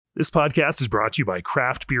This podcast is brought to you by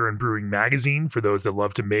Craft Beer and Brewing Magazine for those that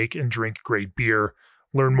love to make and drink great beer.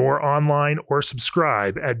 Learn more online or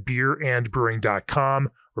subscribe at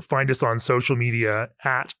beerandbrewing.com or find us on social media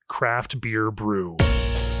at Craft Beer Brew.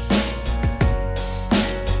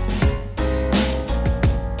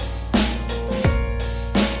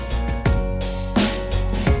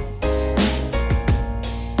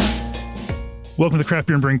 Welcome to the Craft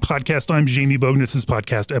Beer and Brewing Podcast. I'm Jamie Bogan. This is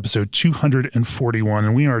podcast episode 241,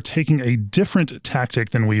 and we are taking a different tactic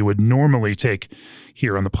than we would normally take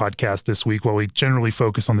here on the podcast this week. While we generally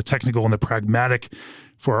focus on the technical and the pragmatic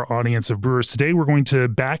for our audience of brewers, today we're going to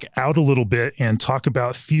back out a little bit and talk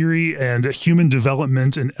about theory and human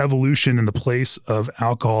development and evolution in the place of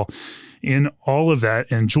alcohol. In all of that,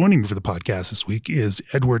 and joining me for the podcast this week is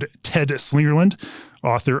Edward Ted Slingerland,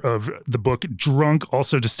 author of the book Drunk,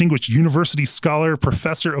 also distinguished university scholar,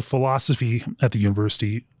 professor of philosophy at the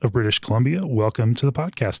University of British Columbia. Welcome to the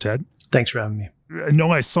podcast, Ted. Thanks for having me. I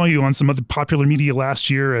know I saw you on some other popular media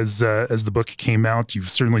last year as the book came out.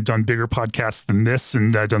 You've certainly done bigger podcasts than this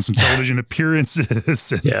and done some television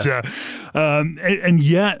appearances. And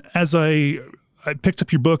yet, as I picked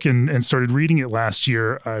up your book and started reading it last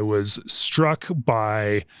year, I was struck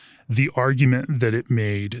by the argument that it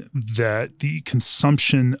made that the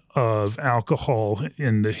consumption of alcohol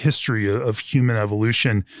in the history of human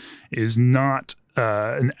evolution is not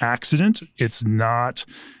an accident. It's not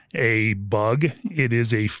a bug. It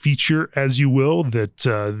is a feature, as you will, that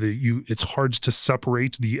it's hard to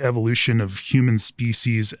separate the evolution of human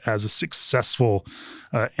species as a successful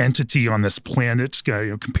entity on this planet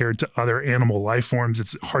compared to other animal life forms.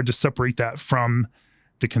 It's hard to separate that from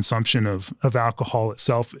the consumption of alcohol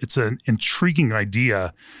itself. It's an intriguing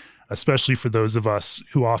idea, especially for those of us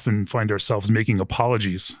who often find ourselves making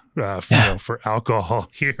apologies for alcohol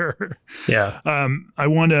here. Yeah. I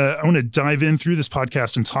want to dive in through this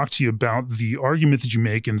podcast and talk to you about the argument that you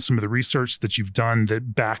make and some of the research that you've done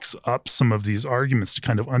that backs up some of these arguments to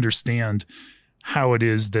kind of understand how it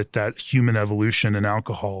is that human evolution and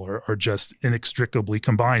alcohol are just inextricably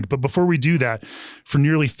combined. But before we do that, for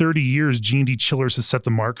nearly 30 years, G&D Chillers has set the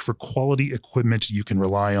mark for quality equipment you can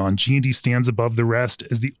rely on. G&D stands above the rest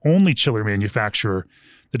as the only chiller manufacturer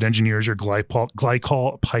that engineers your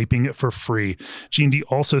glycol piping for free. G&D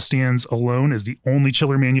also stands alone as the only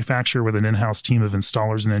chiller manufacturer with an in-house team of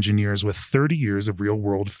installers and engineers with 30 years of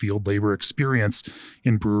real-world field labor experience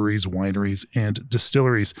in breweries, wineries, and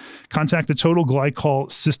distilleries. Contact the Total Glycol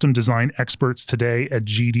System Design experts today at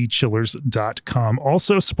gdchillers.com.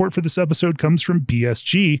 Also, support for this episode comes from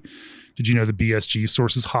BSG. Did you know that BSG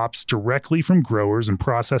sources hops directly from growers and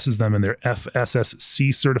processes them in their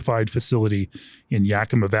FSSC certified facility in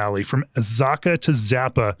Yakima Valley? From Azacca to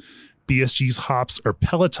Zappa, BSG's hops are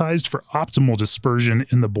pelletized for optimal dispersion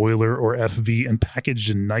in the boiler or FV and packaged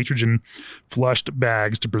in nitrogen flushed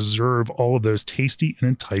bags to preserve all of those tasty and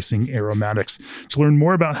enticing aromatics. To learn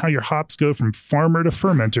more about how your hops go from farmer to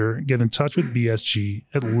fermenter, get in touch with BSG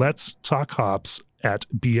at Let's Talk Hops at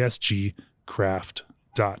bsgcraft.com.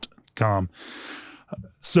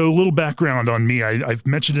 So a little background on me. I've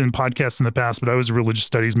mentioned it in podcasts in the past, but I was a religious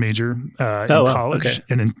studies major in college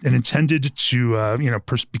and intended to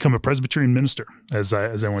become a Presbyterian minister as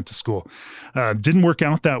I went to school. Didn't work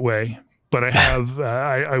out that way. But I have,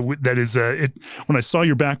 when I saw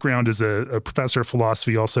your background as a professor of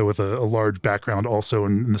philosophy, also with a large background also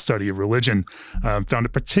in the study of religion, found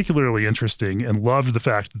it particularly interesting and loved the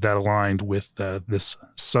fact that aligned with this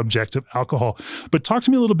subject of alcohol. But talk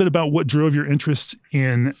to me a little bit about what drove your interest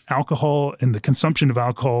in alcohol and the consumption of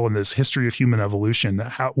alcohol and this history of human evolution.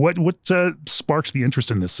 What sparked the interest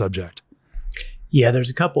in this subject? Yeah, there's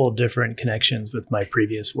a couple of different connections with my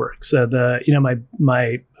previous work. So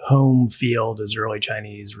my home field is early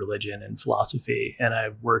Chinese religion and philosophy, and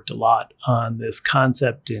I've worked a lot on this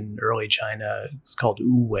concept in early China. It's called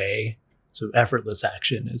Wu Wei. So effortless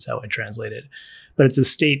action is how I translate it. But it's a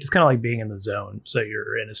state, it's kind of like being in the zone. So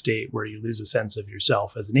you're in a state where you lose a sense of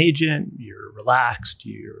yourself as an agent, you're relaxed,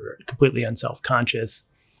 you're completely unself-conscious,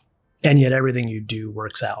 and yet everything you do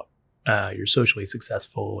works out. You're socially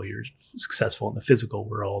successful, you're successful in the physical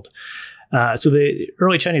world. So the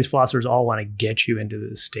early Chinese philosophers all want to get you into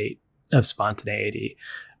this state of spontaneity,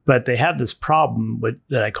 but they have this problem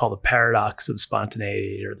that I call the paradox of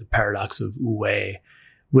spontaneity or the paradox of Wu Wei,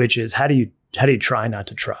 which is how do you try not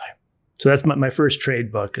to try? So that's my first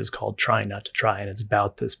trade book is called Trying Not to Try, and it's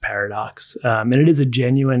about this paradox. And it is a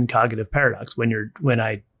genuine cognitive paradox. When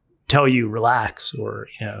I tell you relax or,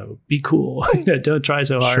 be cool, don't try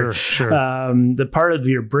so hard. Sure. The part of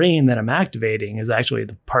your brain that I'm activating is actually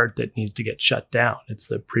the part that needs to get shut down. It's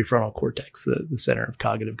the prefrontal cortex, the center of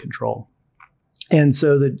cognitive control. And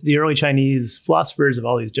so the early Chinese philosophers have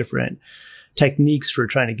all these different techniques for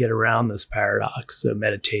trying to get around this paradox. So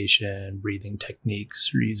meditation, breathing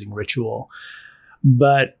techniques, or using ritual.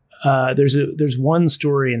 But there's one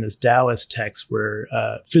story in this Taoist text where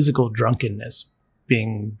physical drunkenness,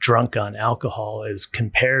 being drunk on alcohol, is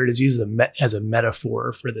used as a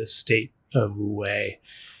metaphor for this state of wu wei.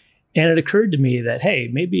 And it occurred to me that, hey,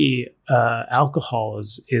 maybe alcohol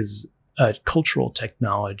is a cultural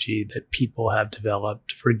technology that people have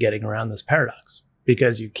developed for getting around this paradox.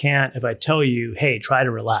 Because you can't, if I tell you, hey, try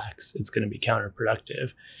to relax, it's going to be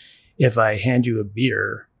counterproductive. If I hand you a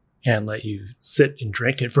beer and let you sit and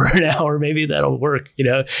drink it for an hour, maybe that'll work.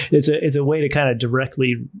 It's a way to kind of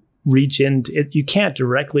directly reach into it. You can't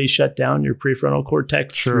directly shut down your prefrontal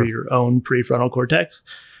cortex through your own prefrontal cortex.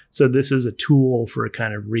 So this is a tool for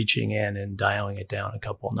kind of reaching in and dialing it down a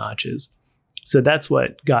couple notches. So that's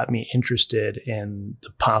what got me interested in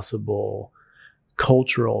the possible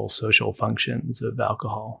cultural social functions of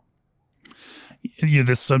alcohol.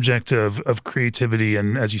 This subject of creativity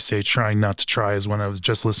and, as you say, trying not to try, is one I was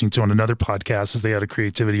just listening to on another podcast, as they had a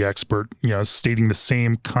creativity expert, stating the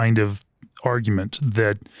same kind of argument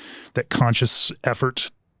that conscious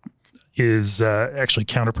effort is actually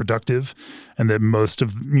counterproductive, and that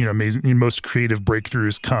most creative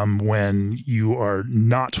breakthroughs come when you are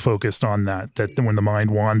not focused on that when the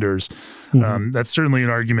mind wanders. Mm-hmm. That's certainly an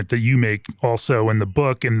argument that you make also in the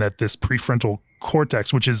book, and that this prefrontal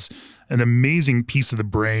cortex, which is an amazing piece of the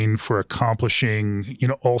brain for accomplishing,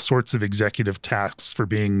 all sorts of executive tasks, for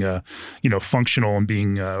being, functional and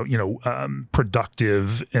being,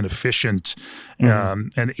 productive and efficient,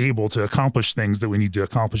 and able to accomplish things that we need to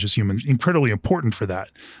accomplish as humans. Incredibly important for that,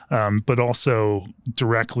 but also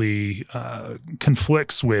directly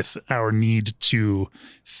conflicts with our need to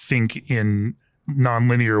think in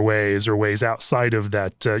nonlinear ways, or ways outside of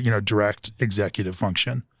that, direct executive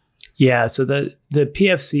function. Yeah, so the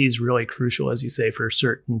PFC is really crucial, as you say, for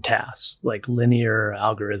certain tasks, like linear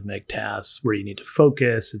algorithmic tasks where you need to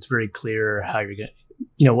focus. It's very clear how you're going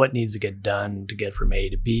to, what needs to get done to get from A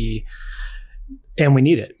to B, and we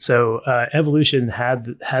need it. So evolution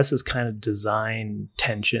has this kind of design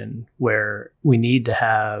tension where we need to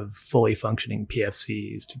have fully functioning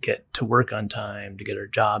PFCs to get to work on time, to get our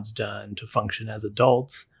jobs done, to function as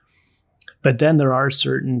adults. But then there are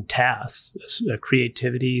certain tasks,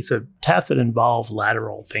 creativity, so tasks that involve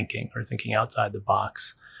lateral thinking or thinking outside the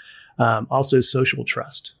box. Also social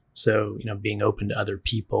trust. So, being open to other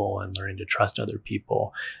people and learning to trust other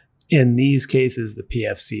people. In these cases, the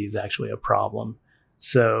PFC is actually a problem.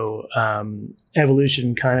 So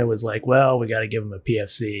evolution kind of was like, well, we got to give them a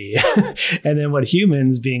PFC. And then what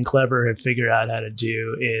humans, being clever, have figured out how to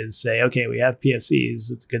do is say, okay, we have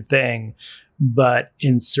PFCs. It's a good thing. But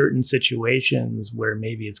in certain situations where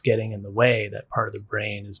maybe it's getting in the way, that part of the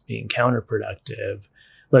brain is being counterproductive,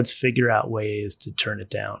 let's figure out ways to turn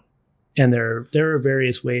it down. And there are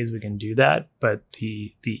various ways we can do that, but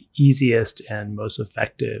the easiest and most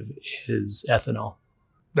effective is ethanol.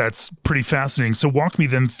 That's pretty fascinating. So walk me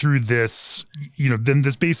then through this, then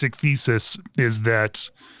this basic thesis is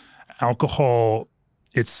that alcohol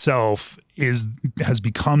itself has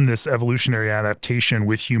become this evolutionary adaptation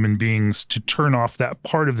with human beings to turn off that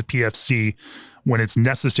part of the PFC when it's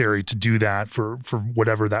necessary to do that for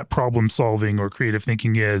whatever that problem solving or creative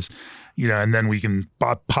thinking is, and then we can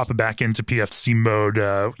pop it back into PFC mode,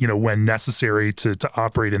 when necessary to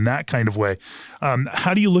operate in that kind of way.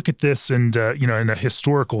 How do you look at this and, in a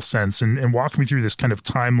historical sense, and walk me through this kind of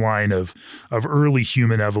timeline of early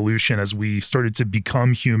human evolution as we started to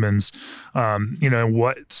become humans, and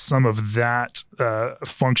what some of that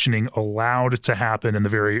functioning allowed to happen in the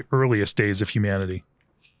very earliest days of humanity?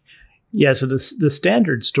 Yeah, so the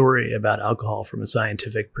standard story about alcohol from a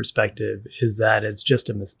scientific perspective is that it's just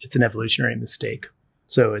it's an evolutionary mistake.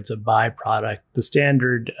 So it's a byproduct. The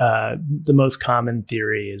standard, the most common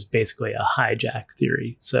theory is basically a hijack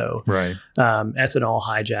theory. So right. Ethanol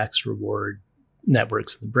hijacks reward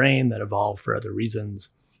networks in the brain that evolve for other reasons.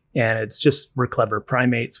 And it's just, we're clever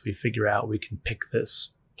primates. We figure out we can pick this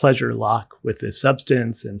pleasure lock with this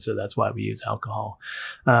substance, and so that's why we use alcohol.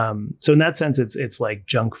 So in that sense, it's like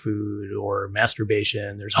junk food or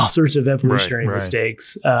masturbation. There's all sorts of evolutionary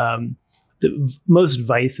mistakes. The most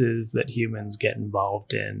vices that humans get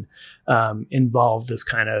involved in involve this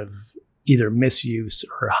kind of either misuse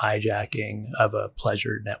or hijacking of a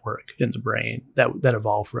pleasure network in the brain that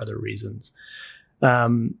evolved for other reasons.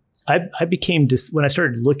 I became, when I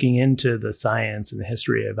started looking into the science and the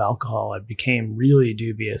history of alcohol, I became really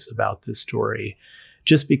dubious about this story,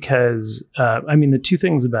 just because, the two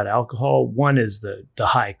things about alcohol, one is the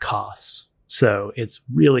high costs. So it's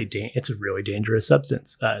really it's a really dangerous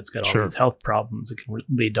substance. It's got all Sure. these health problems. It can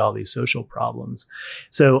lead to all these social problems.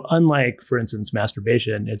 So unlike, for instance,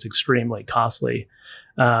 masturbation, it's extremely costly.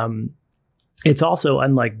 It's also,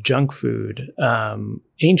 unlike junk food,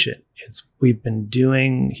 ancient.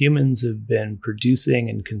 Humans have been producing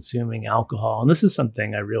and consuming alcohol. And this is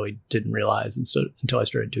something I really didn't realize until I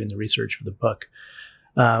started doing the research for the book.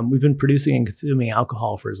 We've been producing and consuming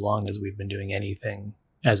alcohol for as long as we've been doing anything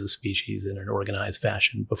as a species in an organized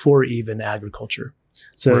fashion, before even agriculture.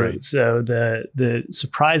 So, Right. so the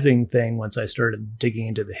surprising thing, once I started digging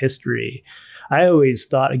into the history, I always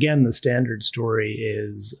thought, again, the standard story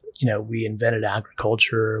is, we invented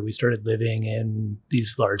agriculture, we started living in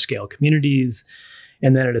these large scale communities.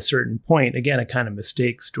 And then at a certain point, again, a kind of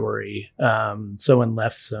mistake story, someone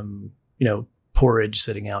left some, porridge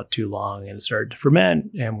sitting out too long and it started to ferment,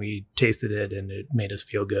 and we tasted it and it made us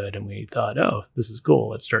feel good. And we thought, oh, this is cool.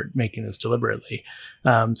 Let's start making this deliberately.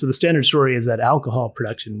 So the standard story is that alcohol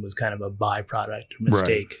production was kind of a byproduct or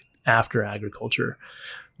mistake after agriculture.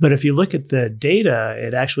 But if you look at the data,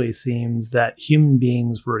 it actually seems that human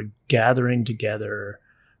beings were gathering together,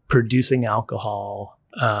 producing alcohol,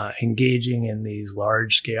 engaging in these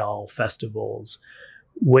large scale festivals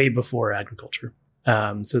way before agriculture.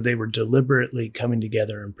 So they were deliberately coming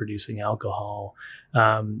together and producing alcohol,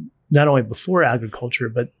 not only before agriculture,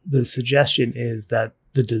 but the suggestion is that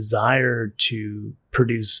the desire to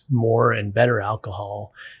produce more and better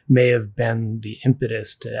alcohol may have been the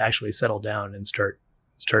impetus to actually settle down and start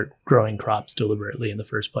growing crops deliberately in the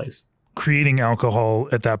first place. Creating alcohol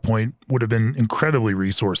at that point would have been incredibly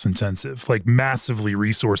resource intensive, like massively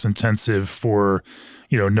resource intensive for,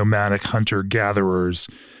 nomadic hunter gatherers.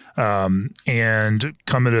 And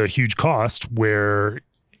come at a huge cost, where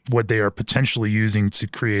what they are potentially using to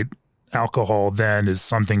create alcohol then is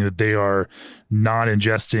something that they are not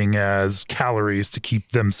ingesting as calories to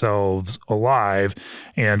keep themselves alive.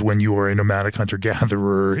 And when you are a nomadic hunter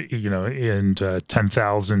gatherer, in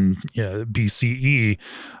 10,000 BCE,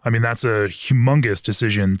 I mean, that's a humongous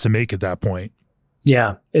decision to make at that point.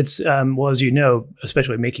 Yeah, it's, well, as you know,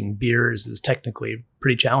 especially making beers is technically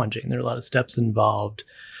pretty challenging. There are a lot of steps involved.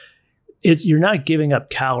 You're not giving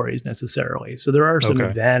up calories necessarily. So there are some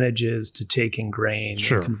advantages to taking grain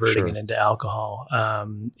and converting it into alcohol.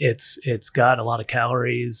 It's got a lot of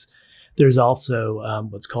calories. There's also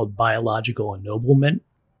what's called biological ennoblement.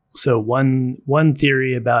 So one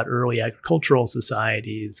theory about early agricultural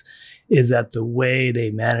societies is that the way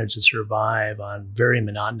they managed to survive on very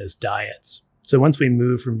monotonous diets. So once we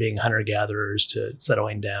move from being hunter-gatherers to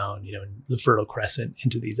settling down, in the Fertile Crescent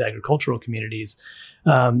into these agricultural communities,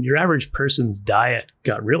 your average person's diet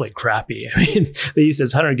got really crappy. I mean, they used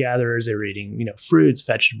as hunter-gatherers, they were eating, fruits,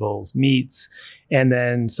 vegetables, meats, and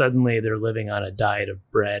then suddenly they're living on a diet of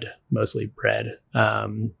bread, mostly bread.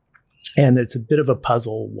 And it's a bit of a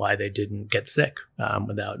puzzle why they didn't get sick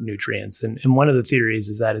without nutrients. And one of the theories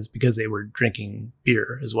is that it's because they were drinking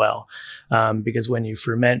beer as well. Because when you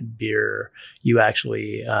ferment beer, you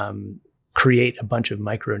actually create a bunch of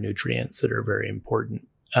micronutrients that are very important.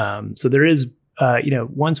 So there is,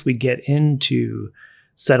 once we get into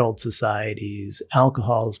settled societies,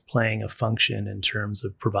 alcohol is playing a function in terms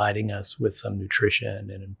of providing us with some nutrition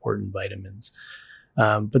and important vitamins.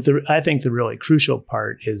 But I think the really crucial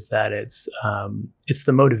part is that it's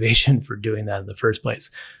the motivation for doing that in the first place.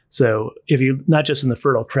 So if you, not just in the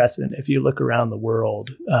Fertile Crescent, if you look around the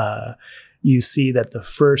world, you see that the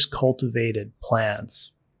first cultivated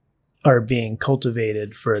plants are being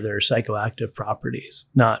cultivated for their psychoactive properties,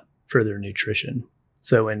 not for their nutrition.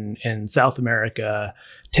 So in South America,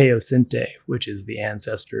 teosinte, which is the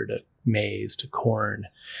ancestor to maize, to corn,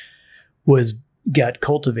 got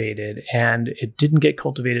cultivated, and it didn't get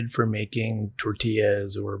cultivated for making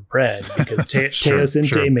tortillas or bread, because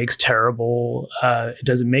teosinte makes terrible, it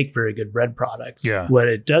doesn't make very good bread products. Yeah. What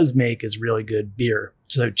it does make is really good beer.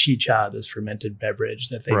 So chicha, this fermented beverage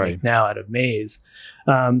that they make now out of maize.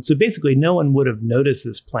 So basically no one would have noticed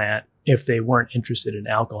this plant if they weren't interested in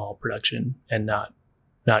alcohol production and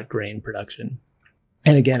not grain production.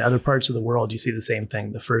 And again, other parts of the world, you see the same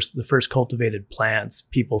thing. The first cultivated plants,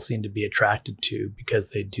 people seem to be attracted to because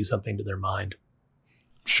they do something to their mind.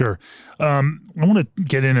 Sure. I want to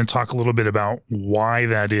get in and talk a little bit about why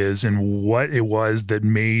that is and what it was that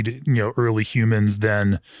made, early humans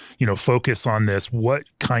then, focus on this. What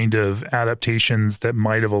kind of adaptations that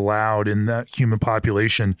might have allowed in that human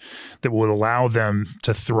population that would allow them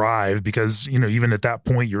to thrive? Because, even at that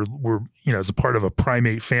point, as a part of a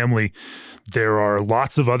primate family, there are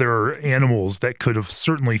lots of other animals that could have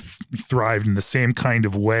certainly thrived in the same kind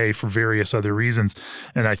of way for various other reasons.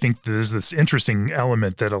 And I think there's this interesting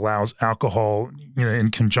element that allows alcohol,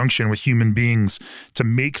 in conjunction with human beings, to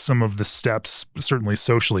make some of the steps, certainly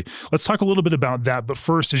socially. Let's talk a little bit about that. But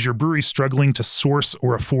first, is your brewery struggling to source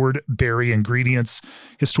or afford berry ingredients?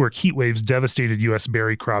 Historic heat waves devastated U.S.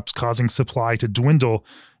 berry crops, causing supply to dwindle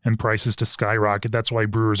and prices to skyrocket. That's why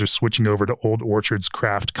brewers are switching over to Old Orchard's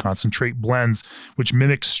craft concentrate blends, which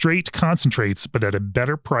mimic straight concentrates, but at a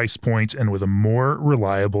better price point and with a more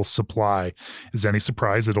reliable supply. Is it any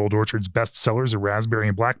surprise that Old Orchard's best sellers are raspberry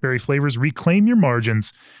and blackberry flavors? Reclaim your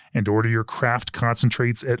margins and order your craft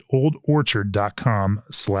concentrates at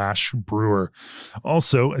oldorchard.com/brewer.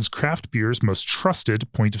 Also, as craft beer's most trusted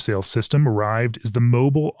point-of-sale system, Arrived is the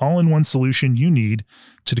mobile all-in-one solution you need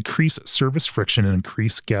to decrease service friction and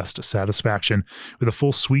increase guest satisfaction. With a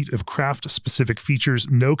full suite of craft-specific features,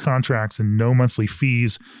 no contracts, and no monthly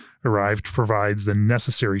fees, Arrived provides the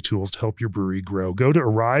necessary tools to help your brewery grow. Go to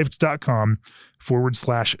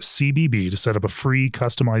arrived.com/CBB to set up a free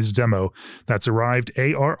customized demo. That's Arrived,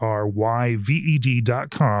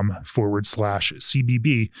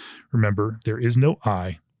 ARRYVED.com/CBB. Remember, there is no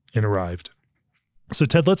I in Arrived. So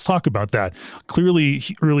Ted, let's talk about that. Clearly,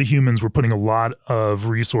 early humans were putting a lot of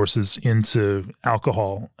resources into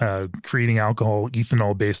alcohol, creating alcohol,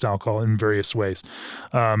 ethanol-based alcohol in various ways.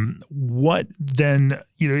 What then,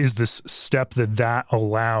 is this step that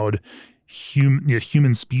allowed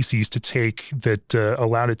human species to take that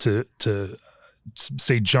allowed it to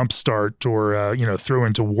say jumpstart or throw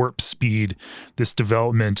into warp speed this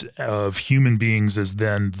development of human beings as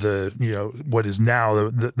then what is now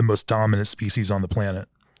the most dominant species on the planet?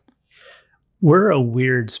 We're a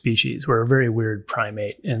weird species. We're a very weird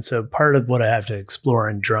primate. And so part of what I have to explore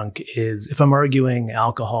in Drunk is, if I'm arguing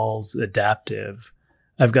alcohol's adaptive,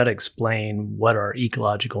 I've got to explain what our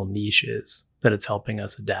ecological niche is that it's helping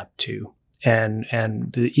us adapt to. And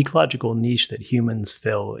the ecological niche that humans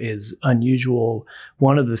fill is unusual.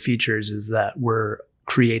 One of the features is that we're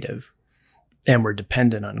creative and we're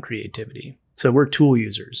dependent on creativity. So we're tool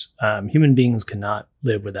users. Human beings cannot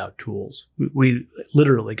live without tools. We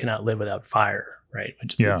literally cannot live without fire, right?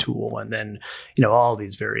 Which is a tool. And then, all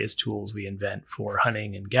these various tools we invent for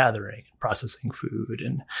hunting and gathering, and processing food,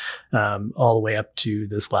 and all the way up to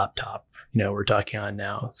this laptop, we're talking on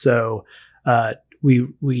now. So,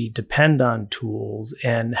 we depend on tools,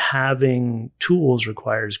 and having tools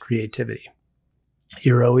requires creativity.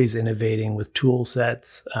 You're always innovating with tool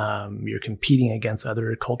sets. You're competing against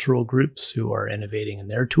other cultural groups who are innovating in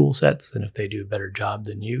their tool sets. And if they do a better job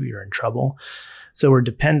than you, you're in trouble. So we're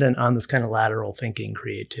dependent on this kind of lateral thinking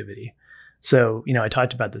creativity. So, I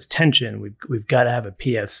talked about this tension. We've got to have a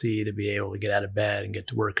PFC to be able to get out of bed and get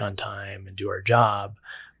to work on time and do our job,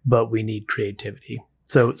 but we need creativity.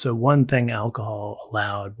 So one thing alcohol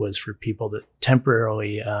allowed was for people to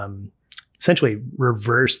temporarily, essentially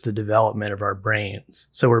reverse the development of our brains.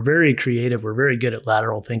 So we're very creative. We're very good at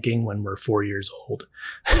lateral thinking when we're 4 years old,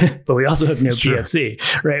 but we also have no PFC,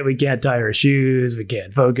 right? We can't tie our shoes. We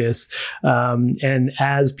can't focus. And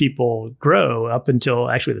as people grow up until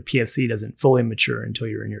actually the PFC doesn't fully mature until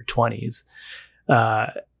you're in your 20s,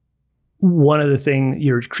 one of the things,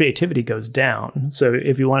 your creativity goes down. So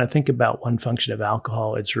if you want to think about one function of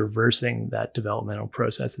alcohol, it's reversing that developmental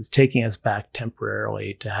process. It's taking us back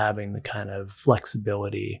temporarily to having the kind of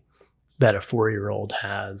flexibility that a 4-year-old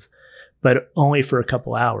has, but only for a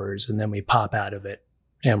couple hours. And then we pop out of it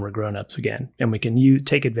and we're grown-ups again. And we can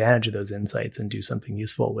take advantage of those insights and do something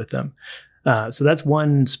useful with them. So that's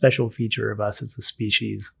one special feature of us as a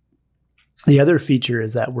species. The other feature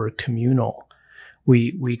is that we're communal.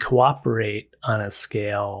 We cooperate on a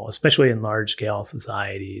scale, especially in large scale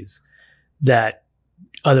societies, that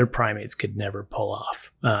other primates could never pull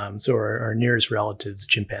off. So our nearest relatives,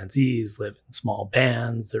 chimpanzees, live in small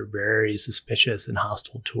bands. They're very suspicious and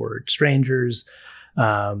hostile toward strangers.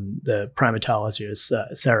 The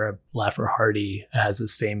primatologist Sarah Laffer Hardy has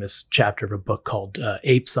this famous chapter of a book called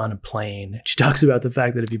Apes on a Plane. She talks about the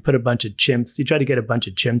fact that if you put a bunch of chimps, you try to get a bunch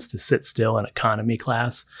of chimps to sit still in economy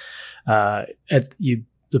class,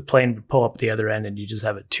 the plane would pull up the other end and you just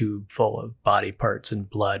have a tube full of body parts and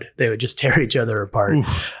blood. They would just tear each other apart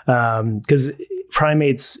because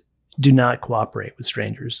primates do not cooperate with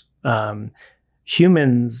strangers.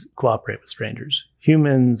 Humans cooperate with strangers.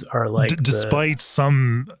 Humans are like despite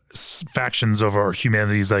some factions of our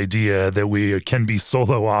humanity's idea that we can be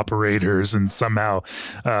solo operators and somehow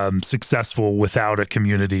successful without a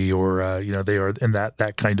community, or they are in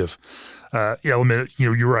that kind of element.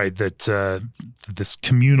 You're right that this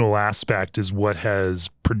communal aspect is what has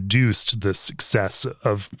produced the success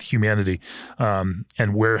of humanity, and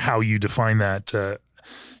how you define that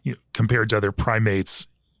compared to other primates.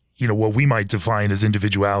 What we might define as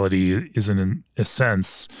individuality is, in a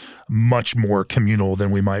sense, much more communal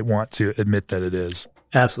than we might want to admit that it is.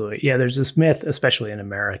 Absolutely. Yeah, there's this myth, especially in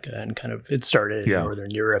America, and kind of it started in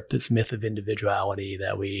Northern Europe, this myth of individuality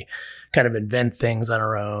that we kind of invent things on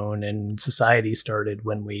our own. And society started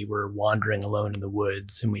when we were wandering alone in the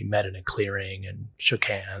woods and we met in a clearing and shook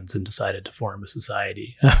hands and decided to form a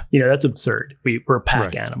society. That's absurd. We're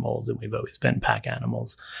pack animals, and we've always been pack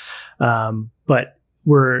animals. But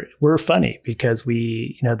we're funny because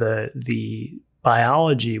the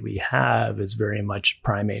biology we have is very much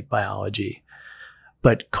primate biology.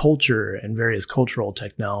 But culture and various cultural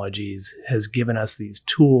technologies has given us these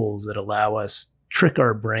tools that allow us trick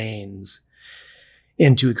our brains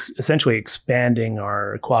into essentially expanding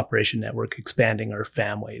our cooperation network, expanding our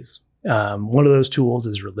families. One of those tools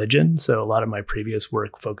is religion. So a lot of my previous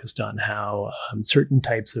work focused on how certain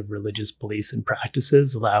types of religious beliefs and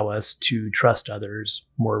practices allow us to trust others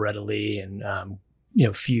more readily and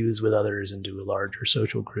fuse with others into a larger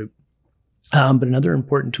social group. But another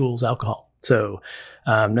important tool is alcohol. So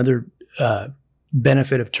another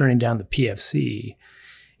benefit of turning down the PFC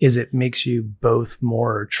is it makes you both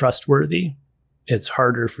more trustworthy. It's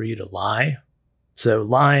harder for you to lie. So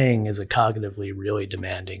lying is a cognitively really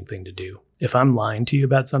demanding thing to do. If I'm lying to you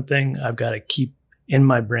about something, I've got to keep in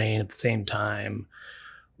my brain at the same time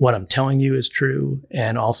what I'm telling you is true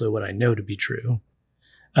and also what I know to be true.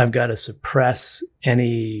 I've got to suppress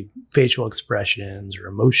any facial expressions or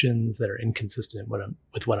emotions that are inconsistent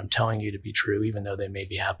with what I'm telling you to be true, even though they may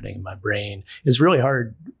be happening in my brain. It's really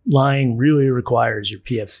hard. Lying really requires your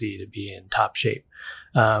PFC to be in top shape.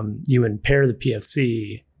 You impair the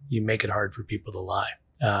PFC, you make it hard for people to lie.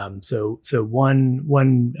 So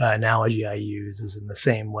one analogy I use is in the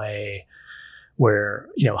same way where,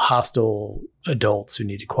 hostile adults who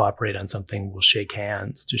need to cooperate on something will shake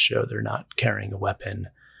hands to show they're not carrying a weapon.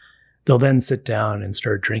 They'll then sit down and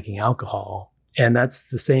start drinking alcohol. And that's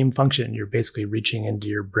the same function. You're basically reaching into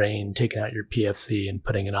your brain, taking out your PFC and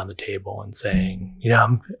putting it on the table and saying,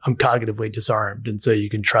 I'm cognitively disarmed. And so you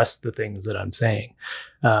can trust the things that I'm saying.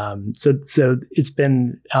 So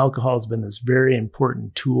alcohol has been this very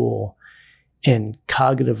important tool in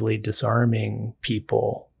cognitively disarming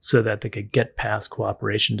people so that they could get past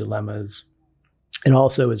cooperation dilemmas. It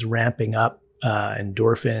also is ramping up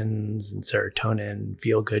endorphins and serotonin,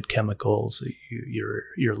 feel-good chemicals. So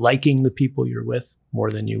you're liking the people you're with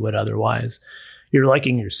more than you would otherwise. You're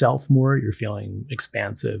liking yourself more. You're feeling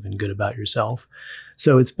expansive and good about yourself.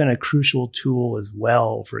 So it's been a crucial tool as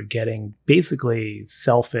well for getting basically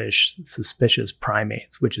selfish, suspicious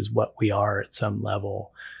primates, which is what we are at some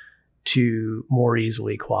level, to more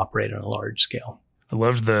easily cooperate on a large scale. I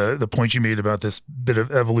loved the point you made about this bit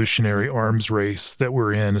of evolutionary arms race that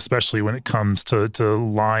we're in, especially when it comes to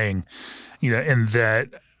lying, and that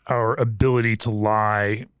our ability to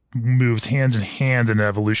lie moves hand in hand in an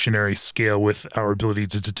evolutionary scale with our ability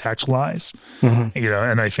to detect lies. Mm-hmm.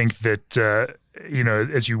 And I think that,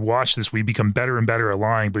 as you watch this, we become better and better at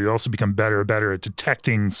lying, but we also become better and better at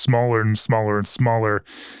detecting smaller and smaller and smaller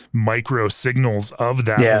micro signals of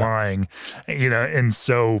that lying, and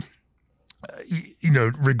so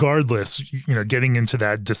regardless, getting into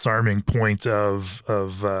that disarming point of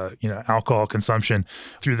alcohol consumption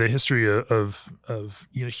through the history of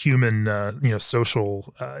human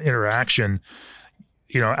social interaction,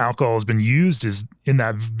 alcohol has been used as in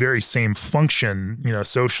that very same function,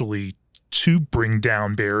 socially, to bring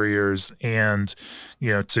down barriers and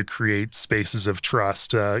to create spaces of trust,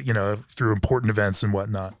 through important events and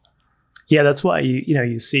whatnot. Yeah, that's why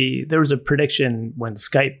you see there was a prediction when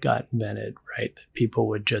Skype got invented, right? That people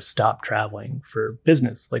would just stop traveling for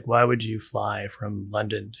business. Like, why would you fly from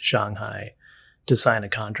London to Shanghai to sign a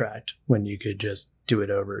contract when you could just do it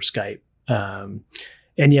over Skype? And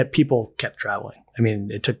yet people kept traveling. I mean,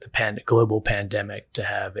 it took the global pandemic to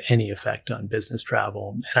have any effect on business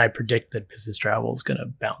travel. And I predict that business travel is going to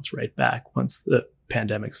bounce right back once the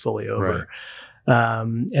pandemic's fully over.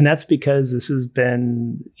 Right. And that's because this has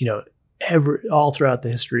been, all throughout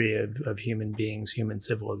the history of human beings, human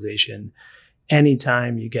civilization,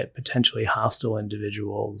 anytime you get potentially hostile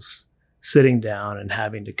individuals sitting down and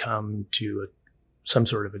having to come to some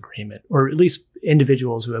sort of agreement, or at least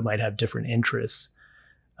individuals who might have different interests,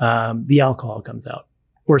 the alcohol comes out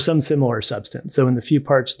or some similar substance. So in the few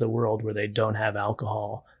parts of the world where they don't have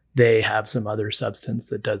alcohol, they have some other substance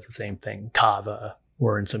that does the same thing, kava,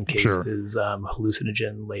 or in some cases,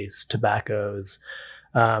 hallucinogen-laced tobaccos.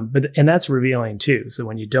 And that's revealing too. So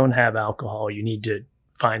when you don't have alcohol, you need to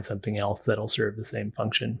find something else that'll serve the same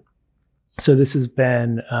function. So this has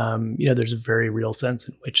been, there's a very real sense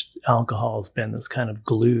in which alcohol has been this kind of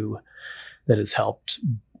glue that has helped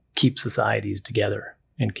keep societies together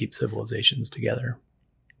and keep civilizations together.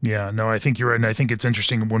 Yeah, no, I think you're right. And I think it's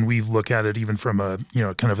interesting when we look at it, even from a,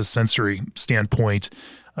 kind of a sensory standpoint,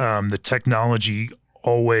 the technology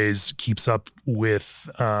always keeps up with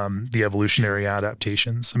the evolutionary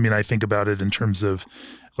adaptations. I mean, I think about it in terms of,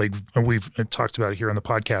 like we've talked about it here on the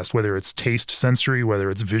podcast, whether it's taste sensory, whether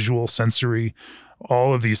it's visual sensory,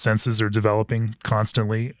 all of these senses are developing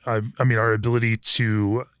constantly. I mean, our ability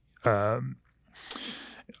to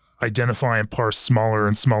identify and parse smaller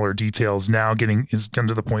and smaller details now is getting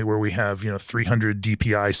to the point where we have 300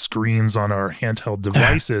 DPI screens on our handheld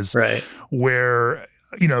devices, right? Where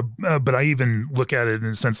but I even look at it in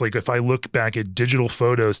a sense, like if I look back at digital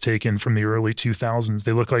photos taken from the early 2000s,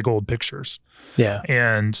 they look like old pictures. Yeah.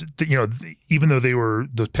 And, even though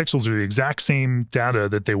the pixels are the exact same data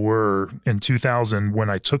that they were in 2000 when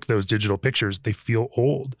I took those digital pictures, they feel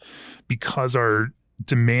old because our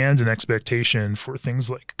demand and expectation for things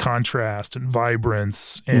like contrast and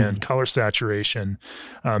vibrance and color saturation,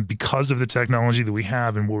 because of the technology that we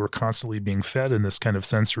have and what we're constantly being fed in this kind of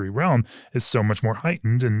sensory realm, is so much more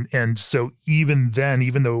heightened. And so even then,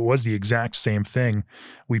 even though it was the exact same thing,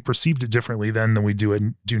 we perceived it differently then than we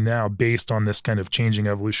do now based on this kind of changing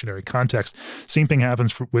evolutionary context. Same thing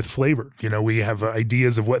happens with flavor. We have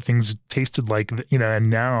ideas of what things tasted like, and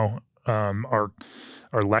now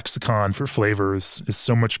our lexicon for flavors is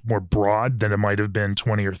so much more broad than it might have been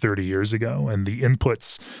 20 or 30 years ago. And the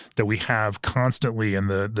inputs that we have constantly,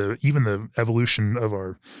 and even the evolution of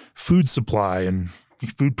our food supply and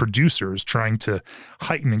food producers trying to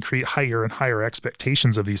heighten and create higher and higher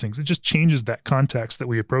expectations of these things, it just changes that context that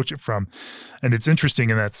we approach it from. And it's interesting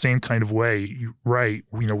in that same kind of way, right?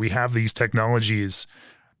 We have these technologies,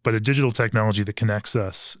 but a digital technology that connects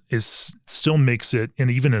us still makes it, and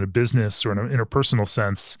even in a business or in an interpersonal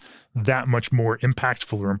sense, that much more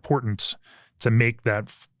impactful or important to make that,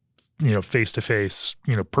 face-to-face,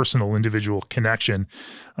 personal, individual connection.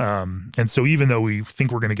 And so even though we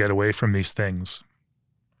think we're going to get away from these things,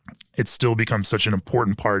 it still becomes such an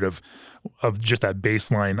important part of just that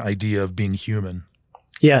baseline idea of being human.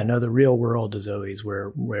 Yeah, no, the real world is always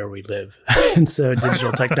where we live. And so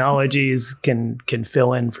digital technologies can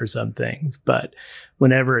fill in for some things, but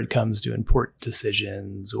whenever it comes to important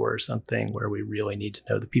decisions or something where we really need to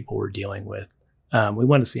know the people we're dealing with, we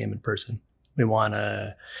want to see them in person. We want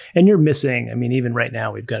to, and you're missing, I mean, even right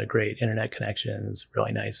now, we've got a great internet connection, it's a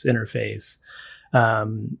really nice interface.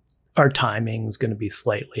 Our timing is going to be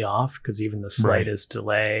slightly off because even the slightest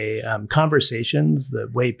delay, conversations, the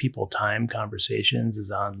way people time conversations is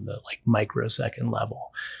on the microsecond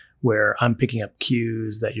level, where I'm picking up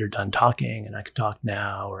cues that you're done talking and I can talk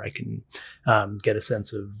now, or I can get a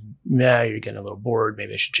sense of, you're getting a little bored,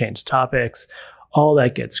 maybe I should change topics. All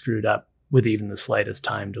that gets screwed up with even the slightest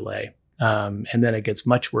time delay. And then it gets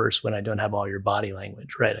much worse when I don't have all your body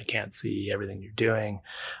language, right? I can't see everything you're doing.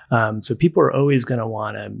 So people are always going to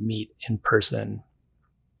want to meet in person.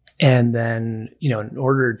 And then, in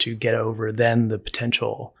order to get over then the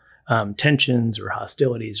potential tensions or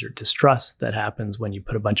hostilities or distrust that happens when you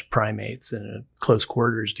put a bunch of primates in close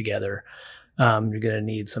quarters together, you're going to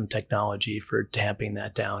need some technology for tamping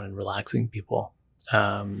that down and relaxing people.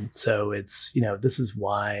 So it's, this is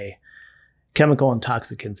why chemical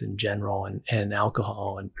intoxicants in general and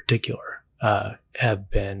alcohol in particular have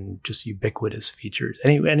been just ubiquitous features.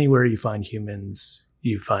 Anywhere you find humans,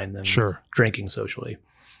 you find them drinking socially.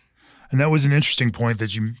 And that was an interesting point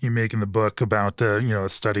that you make in the book about a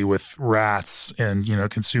study with rats and,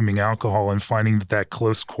 consuming alcohol and finding that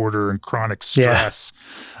close quarter and chronic stress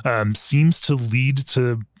seems to lead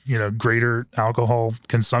to, greater alcohol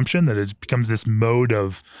consumption, that it becomes this mode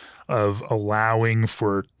of allowing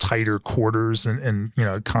for tighter quarters and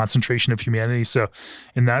concentration of humanity. So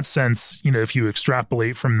in that sense, if you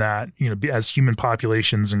extrapolate from that, as human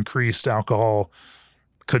populations increased, alcohol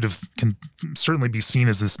can certainly be seen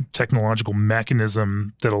as this technological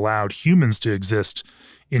mechanism that allowed humans to exist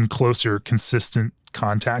in closer, consistent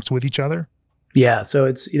contact with each other. Yeah. So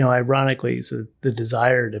it's, ironically, so the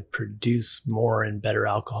desire to produce more and better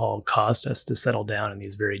alcohol caused us to settle down in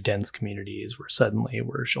these very dense communities where suddenly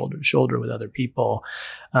we're shoulder to shoulder with other people.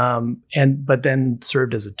 But then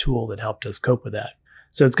served as a tool that helped us cope with that.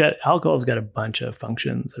 So alcohol's got a bunch of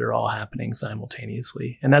functions that are all happening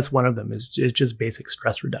simultaneously. And that's one of them it's just basic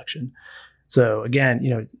stress reduction. So again,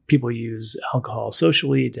 people use alcohol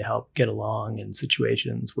socially to help get along in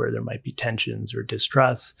situations where there might be tensions or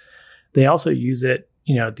distrust. They also use it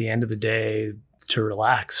at the end of the day, to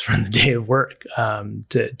relax from the day of work,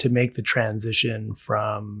 to make the transition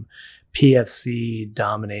from PFC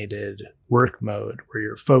dominated work mode where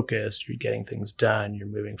you're focused, you're getting things done, you're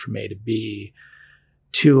moving from A to B,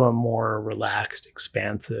 to a more relaxed,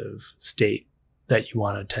 expansive state that you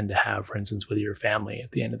want to tend to have, for instance, with your family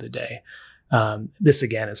at the end of the day. This,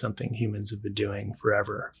 again, is something humans have been doing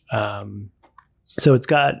forever. So it's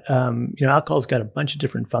got, alcohol's got a bunch of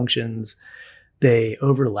different functions. They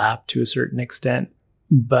overlap to a certain extent,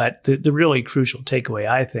 but the really crucial takeaway,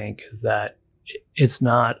 I think, is that it's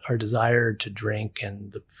not our desire to drink,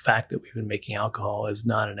 and the fact that we've been making alcohol is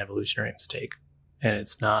not an evolutionary mistake, and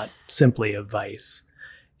it's not simply a vice.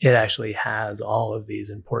 It actually has all of these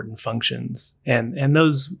important functions, and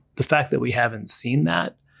the fact that we haven't seen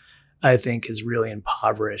that, I think, has really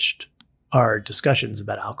impoverished our discussions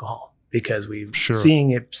about alcohol, because we've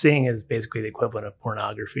seeing it as basically the equivalent of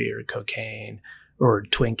pornography or cocaine or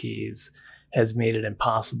Twinkies has made it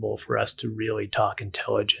impossible for us to really talk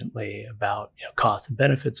intelligently about costs and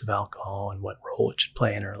benefits of alcohol and what role it should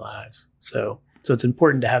play in our lives. So it's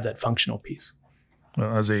important to have that functional piece.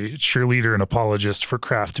 Well, as a cheerleader and apologist for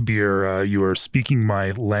craft beer, you are speaking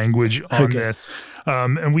my language on this.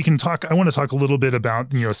 And we can talk, I want to talk a little bit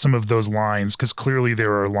about, some of those lines, because clearly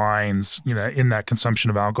there are lines, in that consumption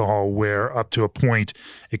of alcohol where up to a point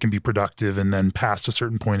it can be productive, and then past a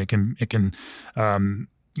certain point it can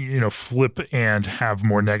flip and have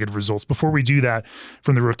more negative results. Before we do that,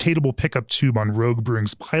 from the rotatable pickup tube on Rogue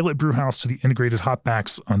Brewing's pilot brew house to the integrated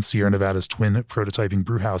hopbacks on Sierra Nevada's twin prototyping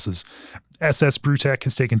brew houses, SS Brewtech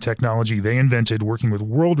has taken technology they invented working with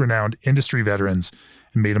world-renowned industry veterans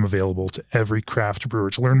and made them available to every craft brewer.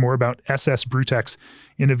 To learn more about SS Brewtech's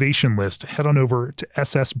innovation list, head on over to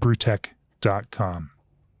ssbrewtech.com.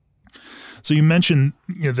 So you mentioned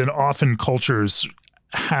that often cultures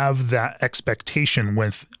have that expectation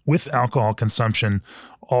with alcohol consumption.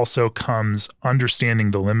 Also comes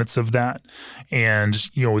understanding the limits of that. And,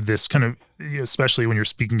 this kind of, especially when you're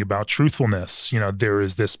speaking about truthfulness, there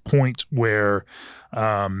is this point where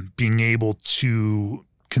being able to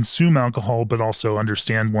consume alcohol, but also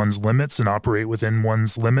understand one's limits and operate within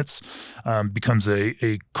one's limits becomes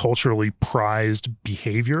a culturally prized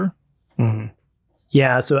behavior. Mm-hmm.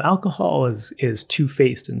 Yeah, so alcohol is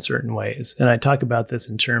two-faced in certain ways. And I talk about this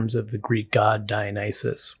in terms of the Greek god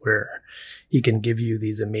Dionysus, where he can give you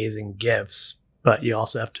these amazing gifts, but you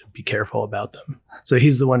also have to be careful about them. So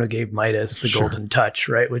he's the one who gave Midas the golden touch,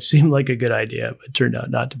 right? Which seemed like a good idea, but turned out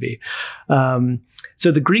not to be.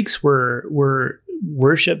 So the Greeks were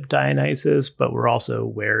worshipped Dionysus, but were also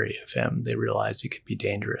wary of him. They realized he could be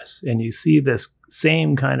dangerous. And you see this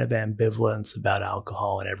same kind of ambivalence about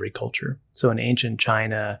alcohol in every culture. So in ancient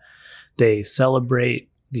China, they celebrate,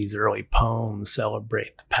 these early poems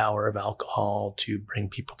celebrate the power of alcohol to bring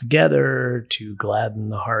people together, to gladden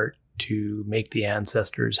the heart, to make the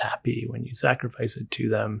ancestors happy when you sacrifice it to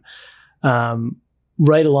them.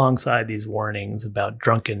 Right alongside these warnings about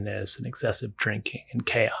drunkenness and excessive drinking and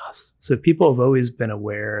chaos. So people have always been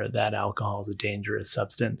aware that alcohol is a dangerous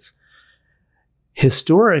substance.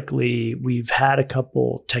 Historically, we've had a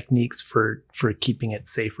couple techniques for keeping it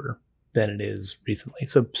safer than it is recently.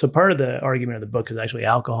 So part of the argument of the book is actually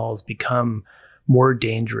alcohol has become more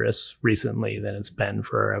dangerous recently than it's been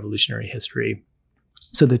for our evolutionary history.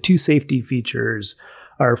 So the two safety features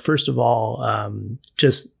are, first of all,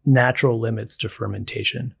 just natural limits to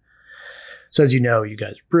fermentation. So as you know, you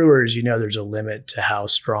guys are brewers, there's a limit to how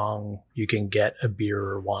strong you can get a beer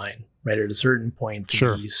or wine, right? At a certain point,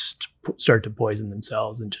 the yeast start to poison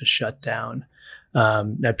themselves and just shut down.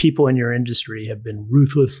 Now, people in your industry have been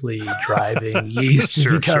ruthlessly driving yeast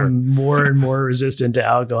to become more and more resistant to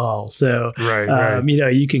alcohol. So,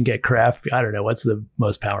 you can get craft. I don't know, what's the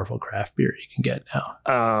most powerful craft beer you can get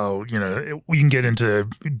now? We can get into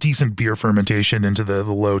decent beer fermentation into the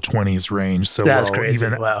low 20s range. So that's crazy.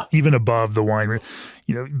 Even above the wine,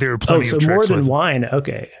 there are plenty of tricks. So more than wine.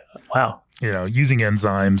 Okay. Wow. Using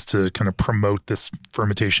enzymes to kind of promote this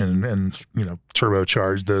fermentation and,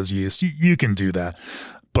 turbocharge those yeast. You can do that.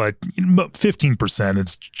 But 15%,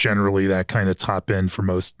 it's generally that kind of top end for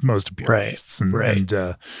most beer yeasts.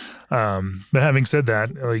 But having said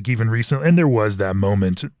that, like even recently, and there was that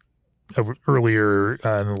moment earlier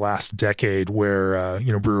in the last decade where,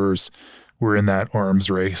 brewers were in that arms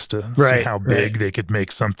race to see how big they could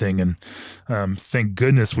make something. And thank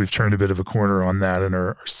goodness we've turned a bit of a corner on that and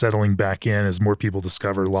are settling back in as more people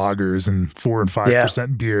discover lagers and 4 and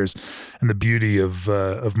 5% beers, and the beauty of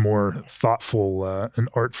more thoughtful and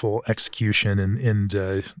artful execution and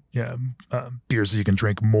beers that you can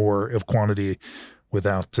drink more of quantity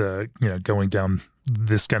without going down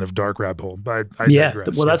this kind of dark rabbit hole. But I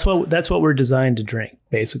digress. Well, that's what we're designed to drink,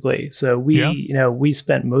 basically. So we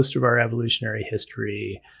spent most of our evolutionary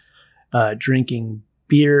history drinking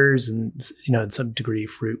beers and in some degree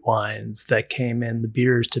fruit wines that came in. The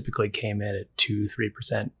beers typically came in at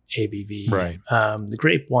 2-3% ABV. Right. The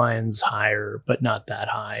grape wines higher, but not that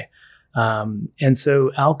high. And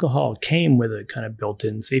so alcohol came with a kind of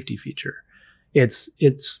built-in safety feature.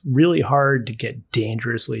 It's really hard to get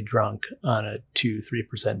dangerously drunk on a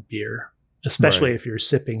 2-3% beer, especially if you're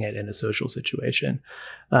sipping it in a social situation.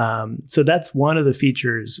 So that's one of the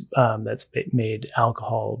features that's made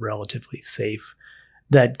alcohol relatively safe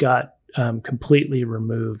that got completely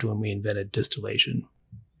removed when we invented distillation.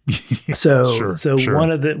 So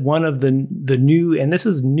one of the new, and this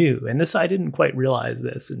is new, and this I didn't quite realize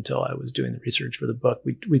this until I was doing the research for the book.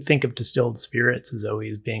 We think of distilled spirits as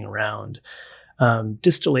always being around.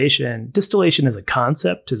 Distillation as a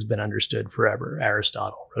concept has been understood forever.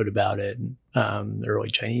 Aristotle wrote about it, and the early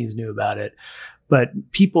Chinese knew about it. But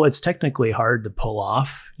it's technically hard to pull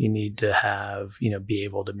off. You need to have, be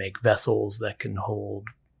able to make vessels that can hold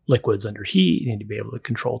liquids under heat. You need to be able to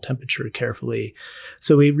control temperature carefully.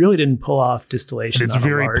 So we really didn't pull off distillation. And it's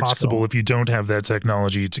very possible if you don't have that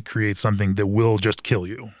technology to create something that will just kill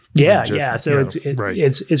you. So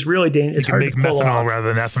it's really dangerous. You can make methanol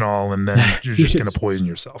rather than ethanol, and then you're just going to poison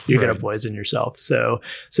yourself. You're going to poison yourself. So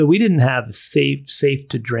we didn't have safe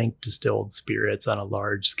to drink distilled spirits on a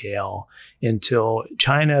large scale until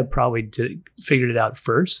China probably figured it out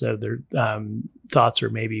first. So their thoughts are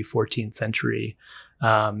maybe 14th century.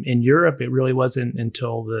 In Europe, it really wasn't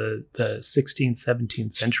until the 16th,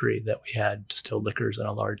 17th century that we had distilled liquors on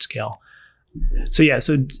a large scale.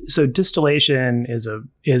 So distillation is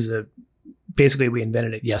a basically we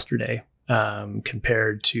invented it yesterday,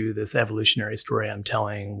 compared to this evolutionary story I'm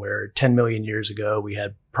telling, where 10 million years ago we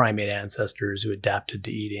had primate ancestors who adapted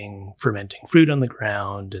to eating fermenting fruit on the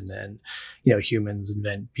ground, and then humans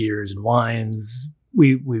invent beers and wines.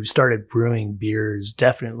 We've started brewing beers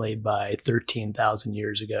definitely by 13,000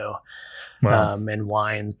 years ago. Wow. And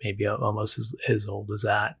wines maybe almost as old as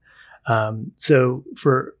that. So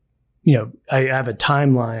I have a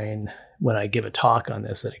timeline when I give a talk on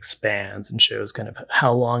this that expands and shows kind of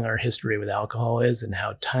how long our history with alcohol is and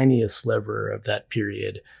how tiny a sliver of that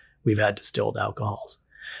period we've had distilled alcohols.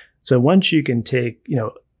 So once you can take,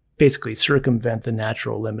 basically circumvent the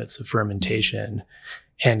natural limits of fermentation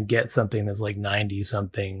and get something that's like 90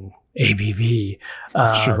 something ABV,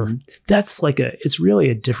 that's it's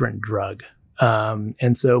really a different drug.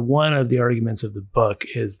 And so one of the arguments of the book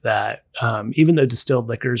is that even though distilled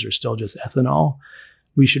liquors are still just ethanol,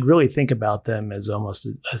 we should really think about them as almost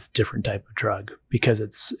a different type of drug,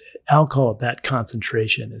 because alcohol at that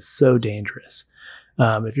concentration is so dangerous.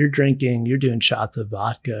 If you're doing shots of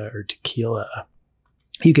vodka or tequila,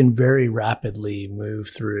 you can very rapidly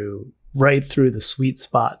move right through the sweet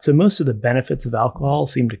spot. So most of the benefits of alcohol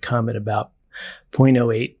seem to come at about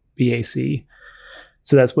 0.08 BAC.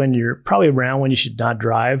 So that's when you're probably around when you should not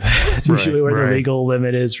drive. It's usually where the legal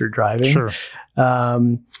limit is for driving. Sure.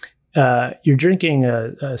 You're drinking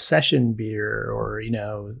a session beer or,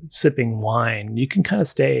 sipping wine. You can kind of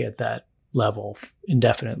stay at that level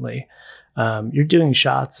indefinitely. You're doing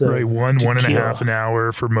shots of one and a half an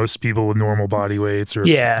hour for most people with normal body weights, or if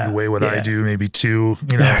you weigh what I do, maybe 2,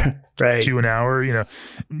 2 an hour,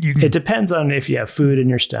 it depends on if you have food in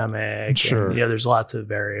your stomach. Sure. And, there's lots of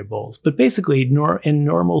variables, but basically in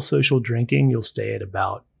normal social drinking, you'll stay at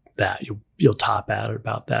about that. You'll top out at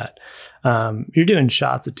about that. You're doing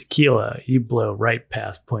shots of tequila, you blow right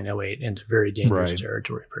past 0.08 into very dangerous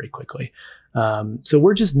territory very quickly. So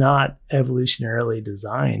we're just not evolutionarily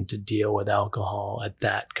designed to deal with alcohol at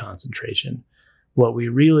that concentration. What we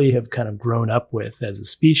really have kind of grown up with as a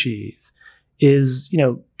species is,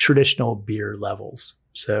 traditional beer levels.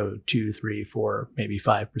 So 2, 3, 4, maybe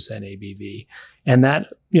 5% ABV. And that,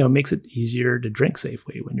 makes it easier to drink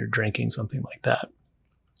safely when you're drinking something like that.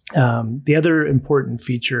 The other important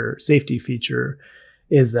safety feature,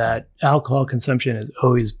 is that alcohol consumption has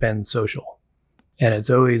always been social. And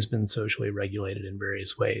it's always been socially regulated in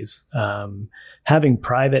various ways. Having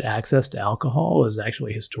private access to alcohol is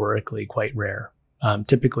actually historically quite rare.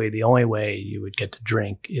 Typically, the only way you would get to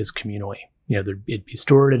drink is communally. It'd be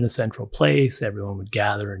stored in a central place. Everyone would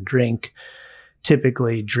gather and drink.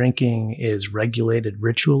 Typically, drinking is regulated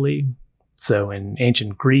ritually. So in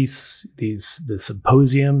ancient Greece, the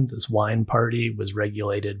symposium, this wine party, was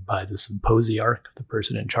regulated by the symposiarch, the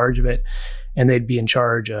person in charge of it. And they'd be in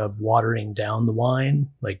charge of watering down the wine,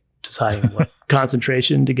 like deciding what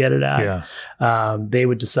concentration to get it at. Yeah. They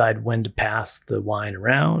would decide when to pass the wine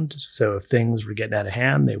around. So if things were getting out of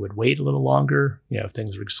hand, they would wait a little longer. If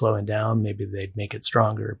things were slowing down, maybe they'd make it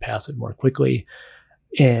stronger, pass it more quickly.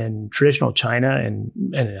 In traditional China, and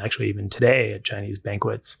actually even today at Chinese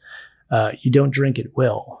banquets, you don't drink at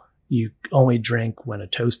will. You only drink when a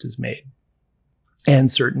toast is made.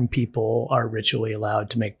 And certain people are ritually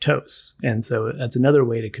allowed to make toasts. And so that's another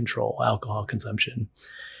way to control alcohol consumption.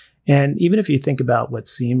 And even if you think about what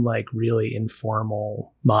seem like really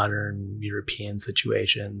informal, modern European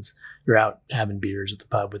situations, you're out having beers at the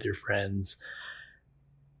pub with your friends,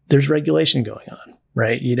 there's regulation going on,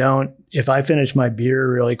 right? If I finish my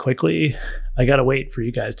beer really quickly, I got to wait for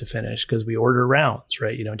you guys to finish because we order rounds,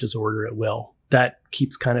 right? You don't just order at will. That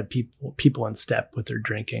keeps kind of people in step with their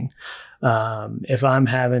drinking. If I'm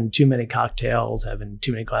having too many cocktails, having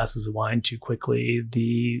too many glasses of wine too quickly,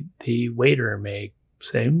 the waiter may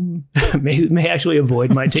say, may actually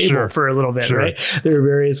avoid my table Sure. for a little bit, Sure. right? There are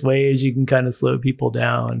various ways you can kind of slow people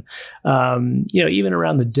down. Even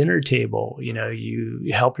around the dinner table, you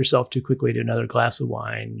help yourself too quickly to another glass of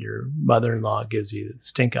wine. Your mother-in-law gives you the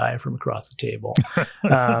stink eye from across the table.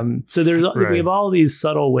 So we have all these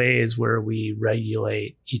subtle ways where we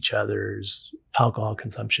regulate each other's alcohol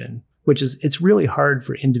consumption, it's really hard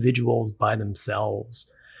for individuals by themselves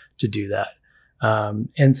to do that.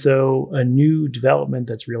 And so a new development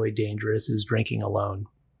that's really dangerous is drinking alone.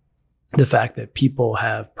 The fact that people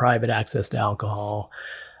have private access to alcohol.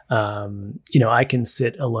 I can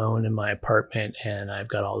sit alone in my apartment and I've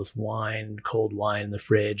got all this cold wine in the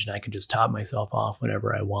fridge, and I can just top myself off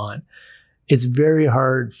whenever I want. It's very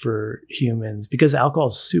hard for humans because alcohol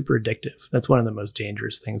is super addictive. That's one of the most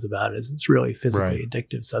dangerous things about it, is it's really physically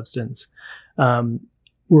addictive substance.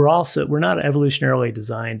 We're not evolutionarily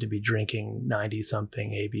designed to be drinking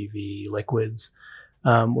 90-something ABV liquids.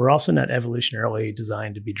 We're also not evolutionarily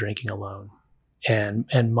designed to be drinking alone.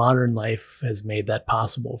 And modern life has made that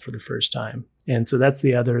possible for the first time. And so that's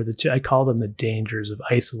the two, I call them the dangers of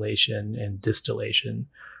isolation and distillation,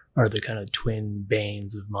 are the kind of twin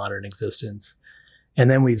banes of modern existence.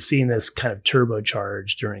 And then we've seen this kind of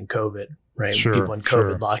turbocharged during COVID, right? Sure, People in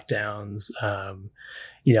COVID lockdowns.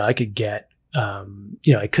 I could get,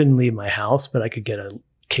 I couldn't leave my house, but I could get a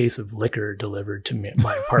case of liquor delivered to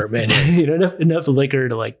my apartment. enough liquor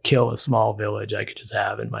to like kill a small village I could just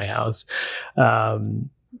have in my house.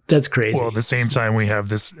 That's crazy. Well, at the same time, we have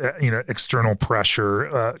this, external pressure,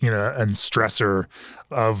 and stressor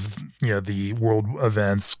of, the world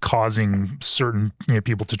events causing certain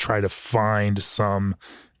people to try to find some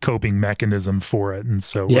coping mechanism for it. And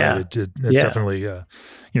so it definitely,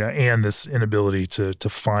 and this inability to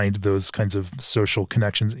find those kinds of social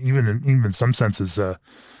connections, even in some senses,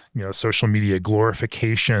 social media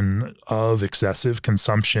glorification of excessive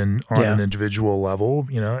consumption on an individual level,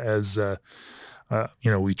 as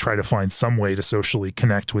we try to find some way to socially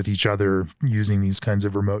connect with each other using these kinds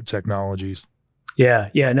of remote technologies. Yeah.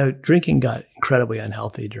 No, drinking got incredibly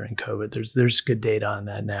unhealthy during COVID. There's good data on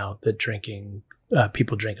that now, that drinking,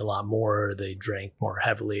 people drink a lot more, they drink more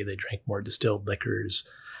heavily, they drink more distilled liquors.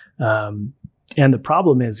 And the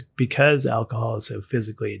problem is, because alcohol is so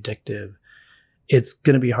physically addictive, it's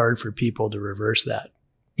going to be hard for people to reverse that.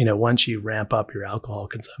 Once you ramp up your alcohol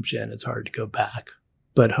consumption, it's hard to go back.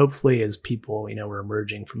 But hopefully, as people, we're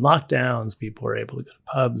emerging from lockdowns, people are able to go to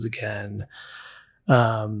pubs again.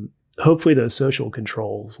 Hopefully those social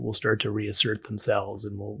controls will start to reassert themselves,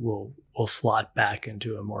 and we'll slot back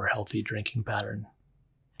into a more healthy drinking pattern.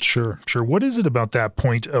 Sure. What is it about that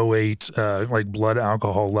 0.08 like blood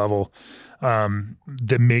alcohol level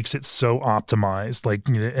that makes it so optimized?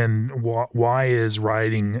 And why is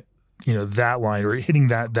riding that line, or hitting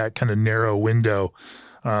that kind of narrow window?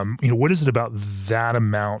 What is it about that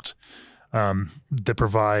amount that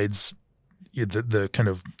provides the kind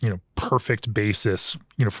of perfect basis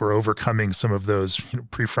for overcoming some of those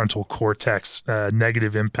prefrontal cortex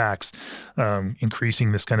negative impacts,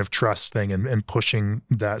 increasing this kind of trust thing and pushing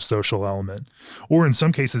that social element? Or in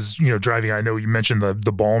some cases, driving, I know you mentioned the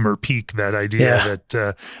Ballmer peak, that idea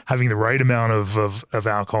that having the right amount of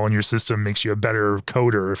alcohol in your system makes you a better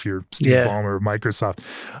coder if you're Steve Ballmer of Microsoft.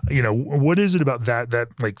 What is it about that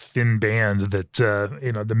like thin band that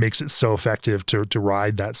that makes it so effective to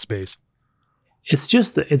ride that space? It's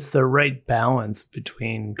just it's the right balance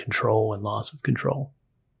between control and loss of control.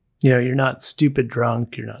 You're not stupid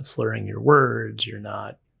drunk. You're not slurring your words. You're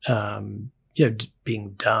not,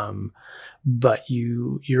 being dumb, but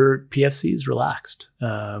your PFC is relaxed.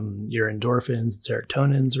 Your endorphins,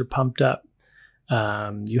 serotonins are pumped up.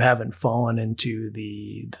 You haven't fallen into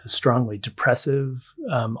the strongly depressive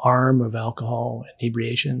arm of alcohol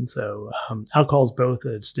inebriation. So alcohol is both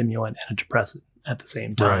a stimulant and a depressant at the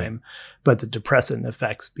same time, right. But the depressant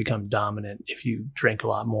effects become dominant if you drink a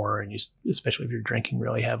lot more, and especially if you're drinking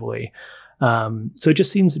really heavily. So it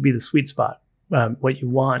just seems to be the sweet spot. What you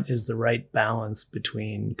want is the right balance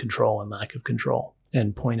between control and lack of control,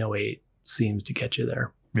 and 0.08 seems to get you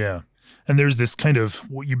there. Yeah. And there's this kind of,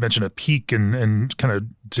 what you mentioned, a peak and kind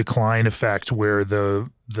of decline effect where the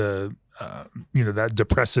that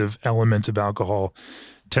depressive element of alcohol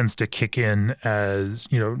tends to kick in as,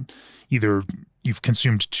 either you've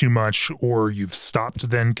consumed too much or you've stopped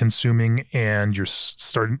then consuming and you're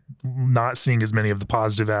starting not seeing as many of the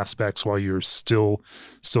positive aspects while you're still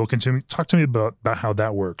consuming. Talk to me about how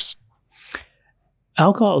that works.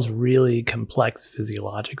 Alcohol is really complex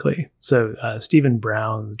physiologically. So Stephen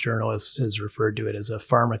Brown, the journalist, has referred to it as a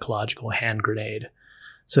pharmacological hand grenade.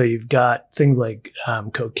 So you've got things like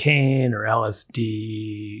cocaine or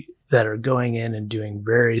LSD that are going in and doing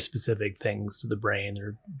very specific things to the brain.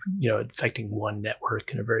 They're, affecting one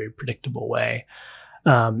network in a very predictable way.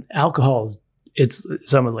 Alcohol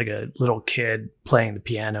it's almost like a little kid playing the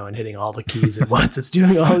piano and hitting all the keys at once. It's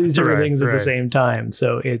doing all these different things at the same time.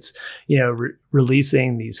 So it's,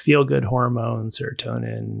 releasing these feel-good hormones,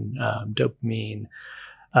 serotonin, dopamine.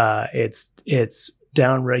 It's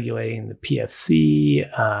down-regulating the PFC.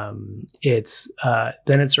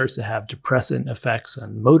 Then it starts to have depressant effects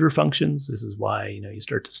on motor functions. This is why, you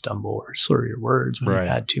start to stumble or slur your words when you've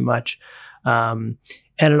had too much.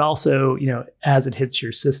 And it also, as it hits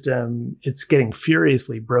your system, it's getting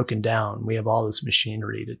furiously broken down. We have all this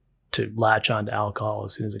machinery to latch onto alcohol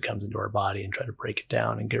as soon as it comes into our body and try to break it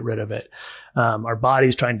down and get rid of it. Our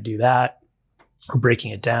body's trying to do that. We're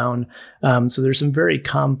breaking it down. So there's some very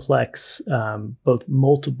complex, both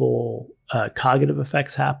multiple cognitive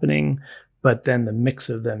effects happening, but then the mix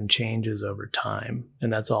of them changes over time.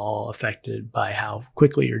 And that's all affected by how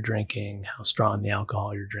quickly you're drinking, how strong the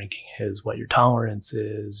alcohol you're drinking is, what your tolerance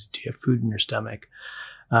is, do you have food in your stomach?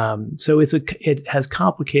 So it has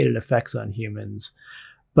complicated effects on humans.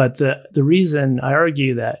 But the reason I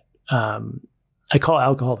argue that I call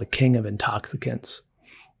alcohol the king of intoxicants,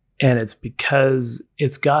 and it's because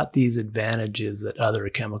it's got these advantages that other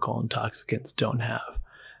chemical intoxicants don't have.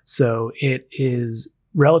 So it is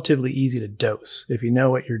relatively easy to dose. If you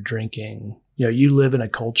know what you're drinking, you live in a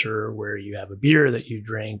culture where you have a beer that you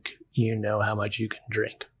drink, you know how much you can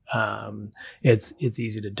drink. It's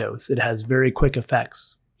easy to dose. It has very quick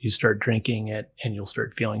effects. You start drinking it and you'll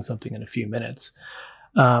start feeling something in a few minutes.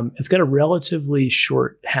 It's got a relatively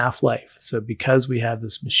short half-life. So because we have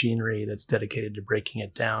this machinery that's dedicated to breaking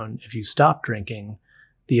it down, if you stop drinking,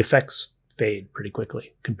 the effects fade pretty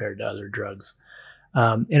quickly compared to other drugs.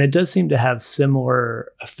 And it does seem to have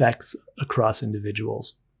similar effects across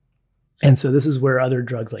individuals. And so this is where other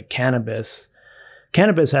drugs like cannabis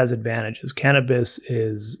has advantages. Cannabis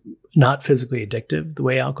is not physically addictive the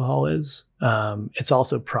way alcohol is. It's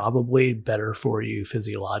also probably better for you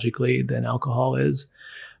physiologically than alcohol is,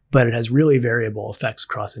 but it has really variable effects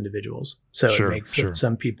across individuals. So it makes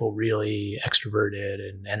some people really extroverted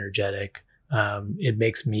and energetic. It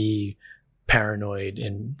makes me paranoid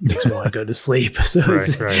and makes me want to go to sleep. So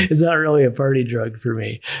it's not really a party drug for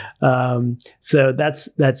me. So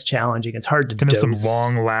that's challenging. It's hard to dose. Some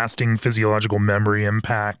long-lasting physiological memory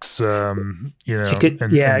impacts. It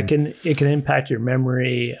can impact your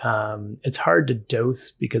memory. It's hard to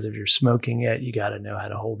dose because if you're smoking it, you got to know how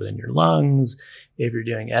to hold it in your lungs. If you're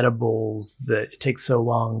doing edibles, that it takes so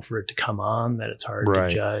long for it to come on that it's hard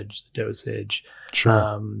to judge the dosage.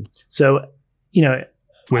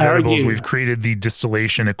 With edibles, we've created the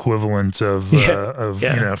distillation equivalent of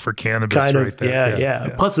for cannabis right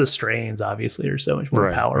there. Plus the strains obviously are so much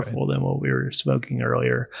more powerful than what we were smoking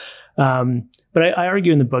earlier. But I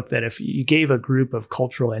argue in the book that if you gave a group of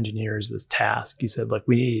cultural engineers this task, you said, look,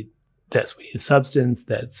 we need this. We need a substance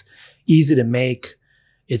that's easy to make.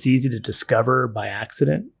 It's easy to discover by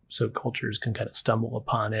accident. So cultures can kind of stumble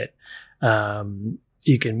upon it.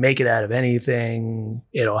 You can make it out of anything.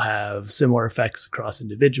 It'll have similar effects across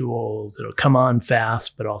individuals. It'll come on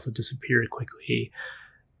fast, but also disappear quickly.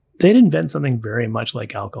 They'd invent something very much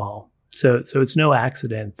like alcohol. So it's no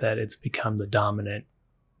accident that it's become the dominant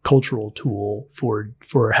cultural tool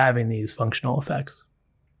for having these functional effects.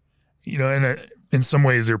 And in some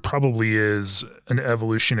ways, there probably is an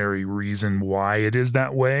evolutionary reason why it is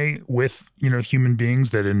that way with, human beings,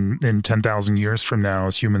 that in 10,000 years from now,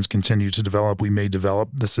 as humans continue to develop, we may develop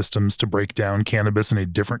the systems to break down cannabis in a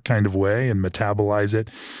different kind of way and metabolize it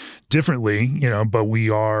differently, but we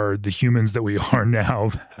are the humans that we are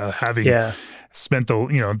now, having spent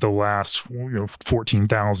the last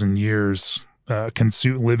 14,000 years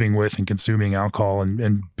living with and consuming alcohol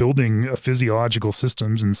and building a physiological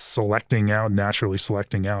systems and naturally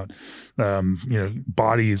selecting out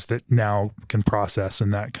bodies that now can process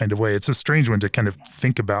in that kind of way. It's a strange one to kind of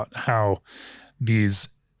think about how these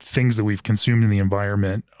things that we've consumed in the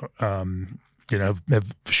environment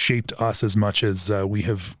have shaped us as much as we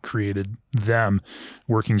have created them,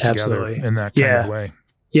 working together in that kind of way.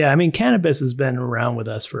 Yeah, I mean, cannabis has been around with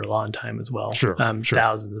us for a long time as well. Sure.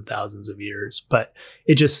 Thousands and thousands of years. But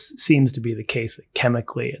it just seems to be the case that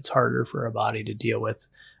chemically it's harder for a body to deal with.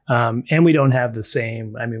 And we don't have the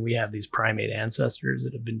same, we have these primate ancestors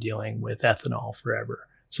that have been dealing with ethanol forever.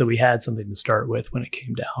 So we had something to start with when it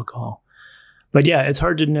came to alcohol. But yeah, it's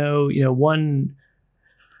hard to know, one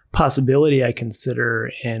possibility I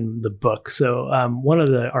consider in the book. So one of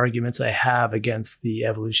the arguments I have against the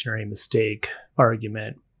evolutionary mistake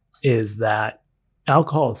argument is that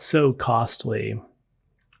alcohol is so costly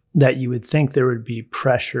that you would think there would be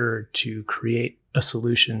pressure to create a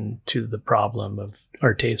solution to the problem of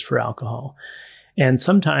our taste for alcohol. And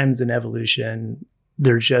sometimes in evolution,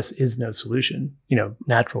 there just is no solution.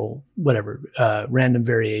 Natural, random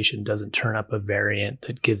variation doesn't turn up a variant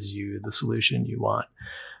that gives you the solution you want.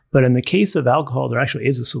 But in the case of alcohol, there actually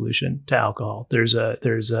is a solution to alcohol. There's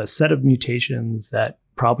a set of mutations that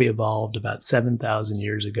probably evolved about 7,000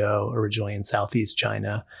 years ago, originally in Southeast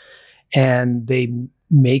China. And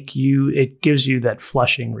it gives you that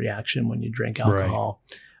flushing reaction when you drink alcohol.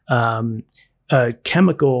 Right. A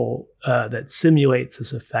chemical that simulates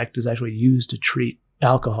this effect is actually used to treat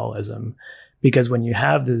alcoholism, because when you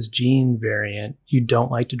have this gene variant, you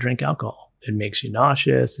don't like to drink alcohol. It makes you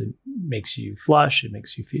nauseous. It makes you flush.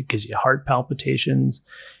 It gives you heart palpitations.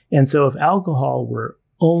 And so if alcohol were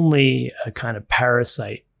only a kind of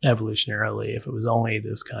parasite evolutionarily, if it was only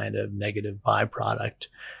this kind of negative byproduct,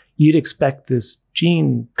 you'd expect this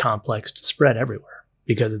gene complex to spread everywhere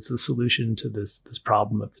because it's the solution to this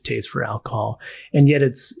problem of the taste for alcohol. And yet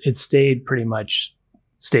it's stayed put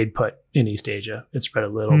in East Asia. It spread a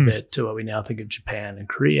little bit to what we now think of Japan and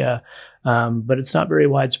Korea, but it's not very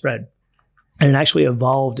widespread. And it actually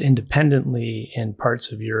evolved independently in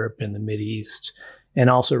parts of Europe and the Mideast, and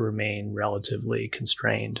also remain relatively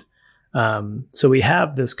constrained. So we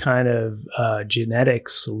have this kind of genetic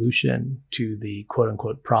solution to the quote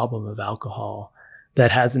unquote problem of alcohol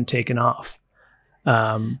that hasn't taken off.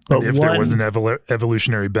 But if there was an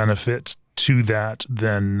evolutionary benefit to that,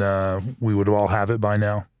 then we would all have it by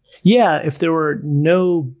now. Yeah, if there were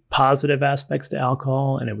no positive aspects to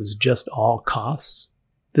alcohol and it was just all costs,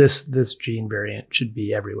 this gene variant should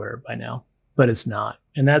be everywhere by now, but it's not.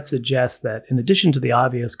 And that suggests that in addition to the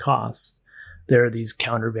obvious costs, there are these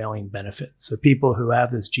countervailing benefits. So people who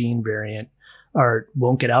have this gene variant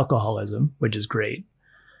won't get alcoholism, which is great,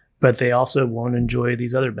 but they also won't enjoy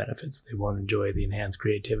these other benefits. They won't enjoy the enhanced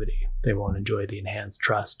creativity. They won't enjoy the enhanced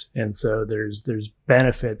trust. And so there's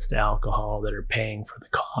benefits to alcohol that are paying for the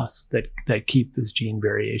costs that keep this gene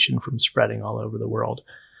variation from spreading all over the world.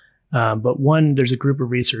 But there's a group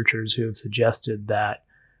of researchers who have suggested that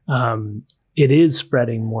it is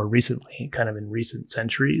spreading more recently, kind of in recent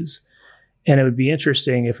centuries. And it would be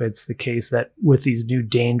interesting if it's the case that with these new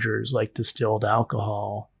dangers like distilled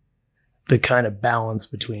alcohol, the kind of balance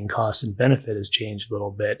between cost and benefit has changed a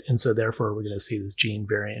little bit. And so therefore, we're going to see this gene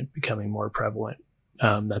variant becoming more prevalent.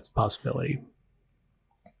 That's a possibility.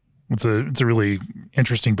 It's a really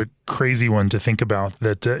interesting but crazy one to think about.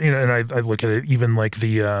 That and I look at it even like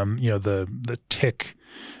the tick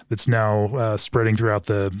that's now spreading throughout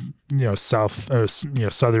the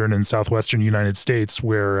southern and southwestern United States,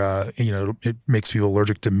 where it makes people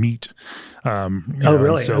allergic to meat.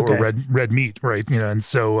 Really? Okay. Or red meat, right? And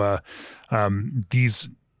so these.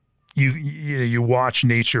 You watch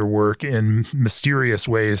nature work in mysterious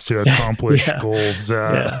ways to accomplish goals.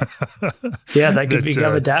 That could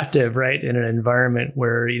become adaptive, right? In an environment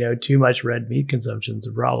where too much red meat consumption is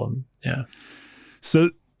a problem. Yeah.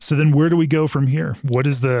 So then, where do we go from here? What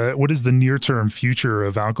is the near term future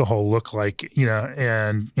of alcohol look like?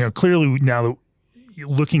 And clearly now that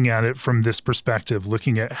looking at it from this perspective,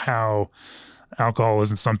 looking at how alcohol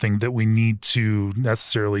isn't something that we need to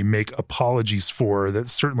necessarily make apologies for, that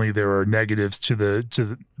certainly there are negatives to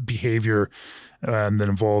the behavior that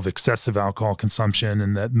involve excessive alcohol consumption,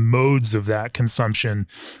 and that modes of that consumption,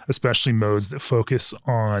 especially modes that focus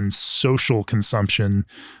on social consumption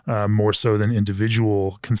more so than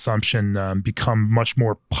individual consumption, become much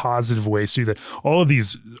more positive ways to do that. All of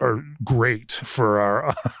these are great for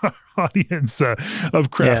our audience of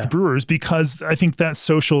craft brewers, because I think that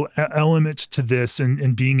social element to this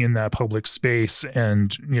and being in that public space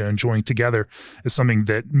and enjoying together is something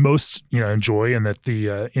that most enjoy, and that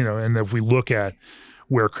and if we look at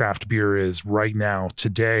where craft beer is right now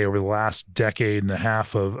today, over the last decade and a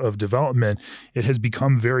half of development, it has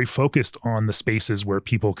become very focused on the spaces where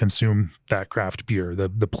people consume that craft beer,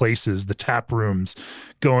 the places, the tap rooms,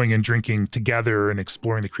 going and drinking together and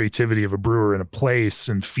exploring the creativity of a brewer in a place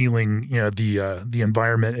and feeling the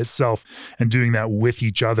environment itself, and doing that with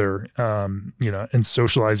each other, and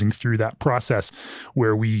socializing through that process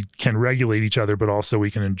where we can regulate each other, but also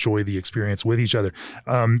we can enjoy the experience with each other.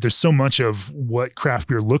 There's so much of what craft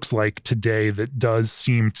beer looks like today that does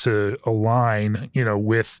seem to align,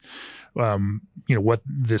 with what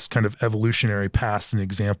this kind of evolutionary past and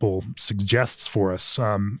example suggests for us.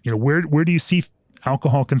 Where do you see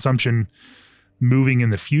alcohol consumption moving in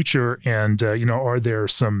the future? And are there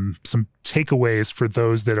some takeaways for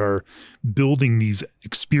those that are building these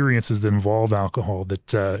experiences that involve alcohol that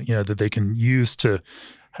that they can use to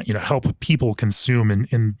help people consume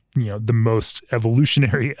in the most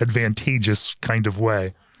evolutionary advantageous kind of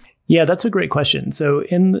way? Yeah, that's a great question. So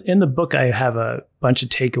in the book, I have a bunch of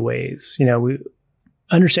takeaways. We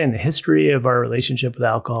understand the history of our relationship with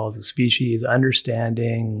alcohol as a species,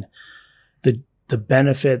 understanding the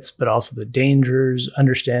benefits, but also the dangers,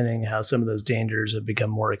 understanding how some of those dangers have become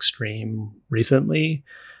more extreme recently.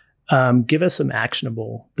 Give us some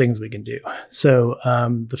actionable things we can do. So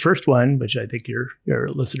the first one, which I think your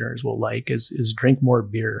listeners will like, is drink more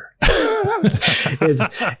beer.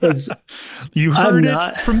 You heard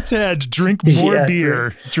it from Ted. Drink more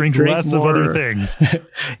beer. Drink less of other things.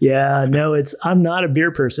 Yeah, no, I'm not a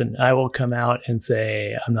beer person. I will come out and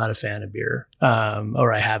say I'm not a fan of beer,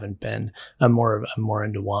 or I haven't been. I'm more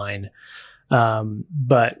into wine.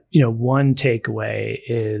 But one takeaway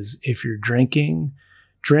is, if you're drinking,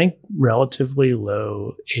 drink relatively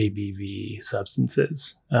low ABV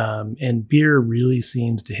substances. And beer really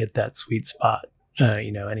seems to hit that sweet spot.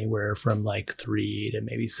 Anywhere from like 3 to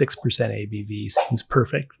maybe 6% ABV seems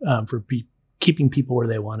perfect for keeping people where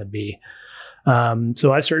they want to be.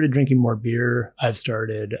 So I've started drinking more beer. I've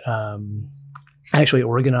started, actually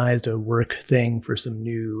organized a work thing for some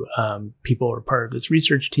new people who are part of this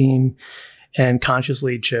research team, and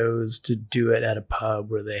consciously chose to do it at a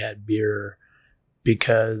pub where they had beer,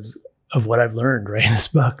 because of what I've learned right in this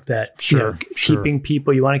book, that keeping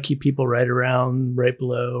people, you want to keep people right around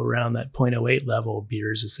that 0.08 level.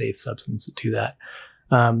 Beer is a safe substance to do that.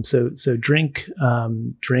 So drink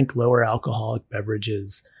lower alcoholic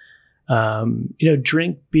beverages.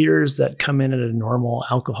 Drink beers that come in at a normal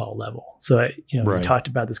alcohol level. So, we talked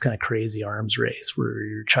about this kind of crazy arms race where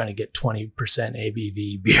you're trying to get 20%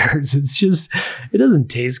 ABV beers. It's just, it doesn't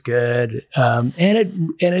taste good. And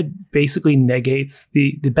it basically negates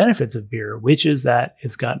the benefits of beer, which is that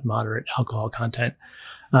it's got moderate alcohol content.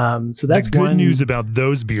 So that's the good news about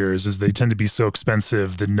those beers is they tend to be so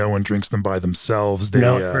expensive that no one drinks them by themselves.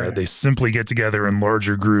 They simply get together in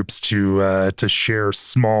larger groups to share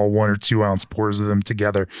small 1 or 2 ounce pours of them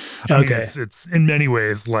together. I mean, it's in many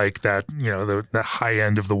ways like that, the high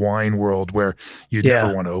end of the wine world where you'd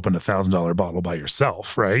never want to open $1,000 bottle by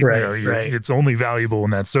yourself, right? It's only valuable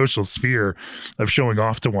in that social sphere of showing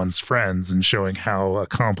off to one's friends and showing how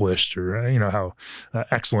accomplished or how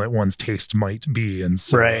excellent one's taste might be. And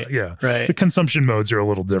so the consumption modes are a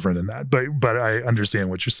little different in that, but I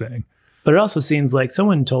understand what you're saying. But it also seems like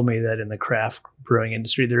someone told me that in the craft brewing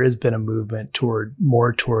industry, there has been a movement toward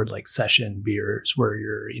like session beers where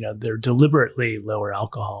they're deliberately lower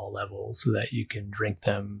alcohol levels so that you can drink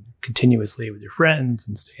them continuously with your friends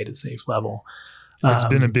and stay at a safe level. It's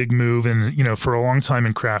been a big move. And, for a long time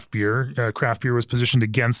in craft beer was positioned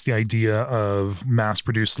against the idea of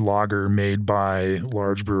mass-produced lager made by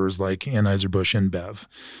large brewers like Anheuser-Busch InBev.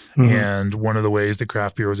 Mm-hmm. And one of the ways that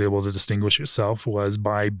craft beer was able to distinguish itself was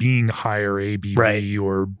by being higher ABV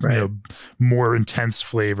or more intense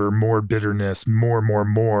flavor, more bitterness,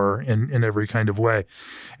 more in every kind of way.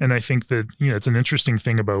 And I think that, it's an interesting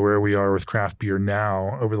thing about where we are with craft beer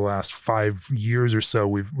now. Over the last 5 years or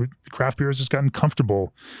so, craft beer has just gotten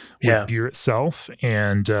comfortable with beer itself,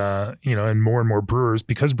 and and more brewers,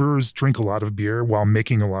 because brewers drink a lot of beer while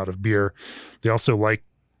making a lot of beer, they also like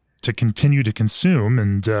to continue to consume.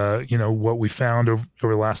 And, what we found over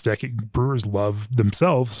the last decade, brewers love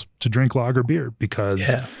themselves to drink lager beer because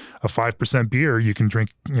a 5% beer, you can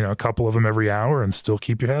drink, a couple of them every hour and still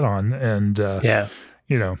keep your head on. And, and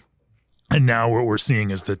now what we're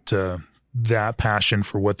seeing is that that passion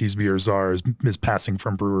for what these beers are is passing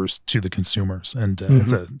from brewers to the consumers. And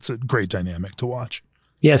it's a great dynamic to watch.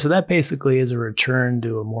 Yeah, so that basically is a return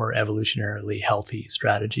to a more evolutionarily healthy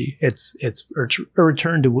strategy. It's a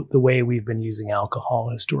return to the way we've been using alcohol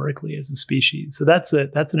historically as a species. So that's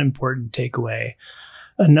an important takeaway.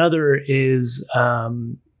 Another is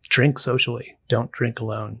drink socially. Don't drink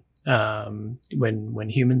alone. When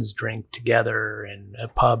humans drink together in a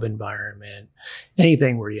pub environment,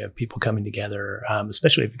 anything where you have people coming together,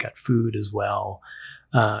 especially if you've got food as well.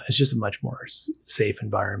 It's just a much more safe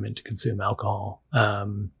environment to consume alcohol.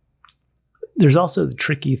 There's also the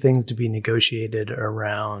tricky things to be negotiated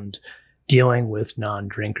around dealing with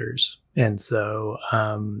non-drinkers. And so,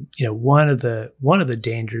 one of the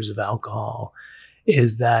dangers of alcohol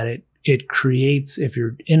is that it creates, if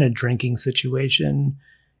you're in a drinking situation,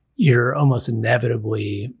 you're almost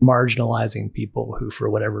inevitably marginalizing people who, for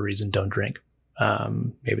whatever reason, don't drink.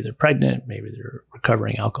 Maybe they're pregnant, maybe they're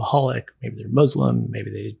recovering alcoholic, maybe they're Muslim, maybe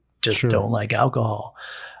they just don't like alcohol.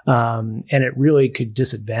 And it really could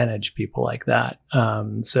disadvantage people like that.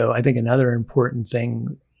 So I think another important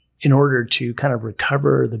thing, in order to kind of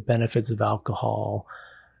recover the benefits of alcohol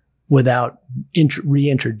without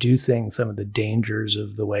reintroducing some of the dangers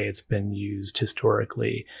of the way it's been used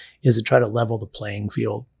historically, is to try to level the playing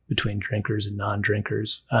field between drinkers and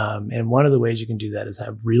non-drinkers. And one of the ways you can do that is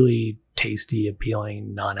have really tasty,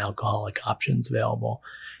 appealing, non-alcoholic options available.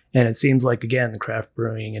 And it seems like, again, the craft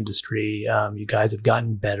brewing industry, you guys have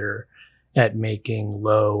gotten better at making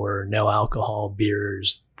low or no alcohol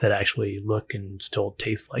beers that actually look and still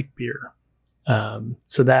taste like beer.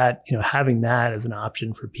 So that, having that as an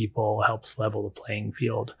option for people helps level the playing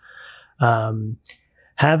field.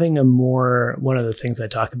 Having one of the things I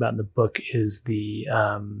talk about in the book is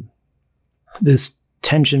this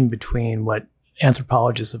tension between what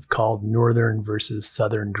anthropologists have called northern versus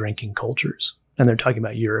southern drinking cultures. And they're talking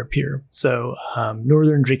about Europe here. So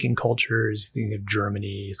northern drinking cultures, think of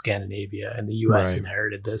Germany, Scandinavia, and the US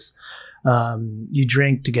inherited this. You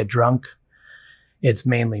drink to get drunk. It's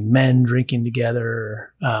mainly men drinking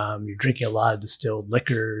together. You're drinking a lot of distilled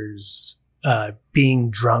liquors.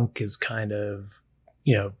 Being drunk is kind of,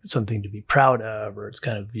 something to be proud of, or it's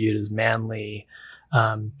kind of viewed as manly.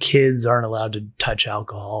 Kids aren't allowed to touch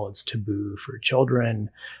alcohol. It's taboo for children.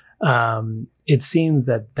 It seems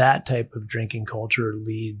that type of drinking culture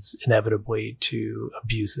leads inevitably to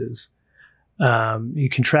abuses. You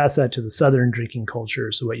contrast that to the southern drinking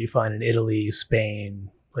culture. So what you find in Italy, Spain,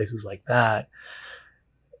 places like that,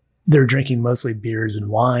 they're drinking mostly beers and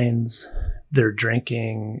wines. They're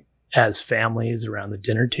drinking as families around the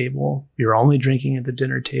dinner table. You're only drinking at the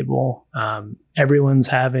dinner table. Everyone's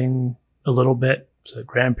having a little bit. So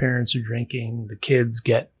grandparents are drinking. The kids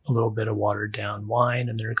get a little bit of watered down wine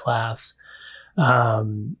in their glass.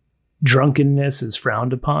 Drunkenness is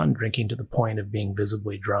frowned upon. Drinking to the point of being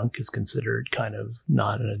visibly drunk is considered kind of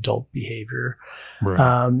not an adult behavior.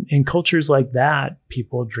 Right. In cultures like that,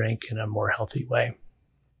 people drink in a more healthy way.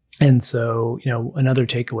 And so, another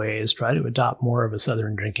takeaway is try to adopt more of a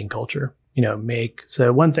Southern drinking culture.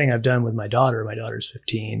 So one thing I've done with my daughter's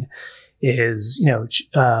 15, is,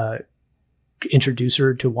 introduce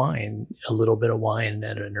her to wine, a little bit of wine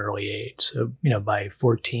at an early age. So, by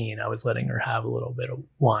 14, I was letting her have a little bit of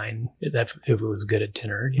wine if it was good at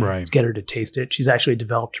dinner, get her to taste it. She's actually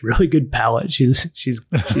developed a really good palate. She's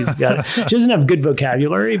got, she doesn't have good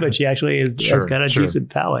vocabulary, but she actually has got a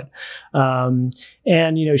decent palate. And,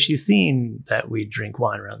 she's seen that we drink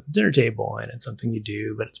wine around the dinner table, and it's something you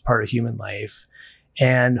do, but it's part of human life.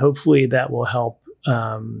 And hopefully that will help.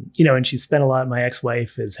 And she spent a lot. My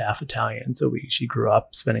ex-wife is half Italian, so she grew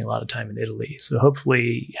up spending a lot of time in Italy. So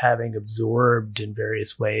hopefully, having absorbed in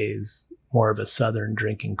various ways more of a Southern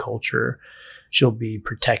drinking culture, she'll be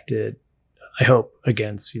protected, I hope,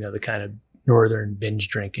 against the kind of Northern binge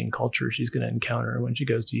drinking culture she's going to encounter when she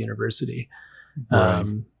goes to university. Right.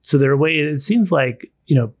 So there are ways. It seems like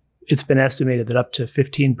it's been estimated that up to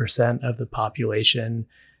 15% of the population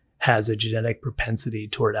has a genetic propensity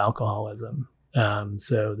toward alcoholism.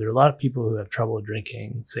 So there are a lot of people who have trouble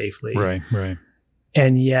drinking safely. Right.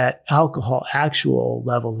 And yet actual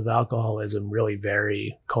levels of alcoholism really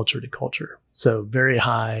vary culture to culture. So very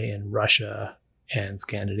high in Russia and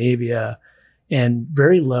Scandinavia, and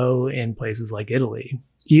very low in places like Italy,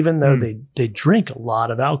 even though they drink a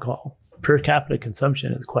lot of alcohol. Per capita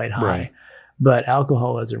consumption is quite high, but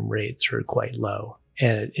alcoholism rates are quite low.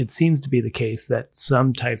 And it seems to be the case that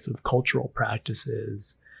some types of cultural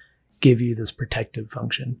practices give you this protective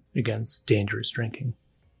function against dangerous drinking.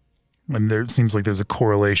 And there seems like there's a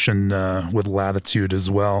correlation with latitude as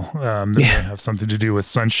well. That may have something to do with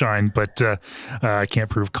sunshine, but I can't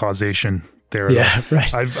prove causation there. Yeah,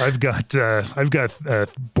 right. I've got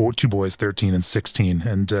two boys, 13 and 16,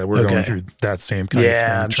 and we're going through that same kind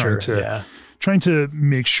of thing, trying to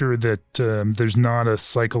make sure that there's not a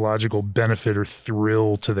psychological benefit or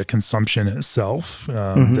thrill to the consumption itself,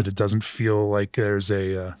 that it doesn't feel like there's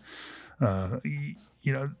a,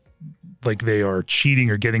 like they are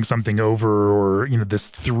cheating or getting something over, or, this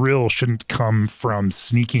thrill shouldn't come from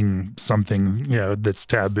sneaking something, that's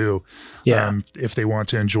taboo. Yeah. If they want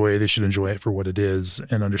to enjoy it, they should enjoy it for what it is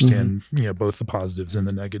and understand, both the positives and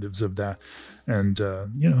the negatives of that. And,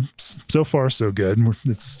 so far so good.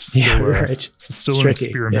 It's still, it's still an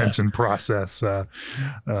experiment and process.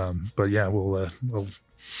 But yeah, we'll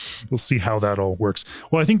see how that all works.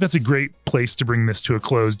 Well, I think that's a great place to bring this to a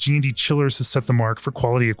close. G&D Chillers has set the mark for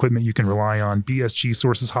quality equipment you can rely on. BSG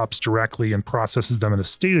sources hops directly and processes them in a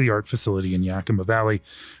state-of-the-art facility in Yakima Valley.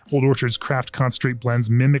 Old Orchard's craft concentrate blends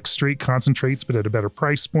mimic straight concentrates, but at a better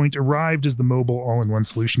price point. Arrived is the mobile all-in-one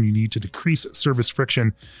solution you need to decrease service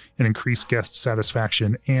friction and increase guest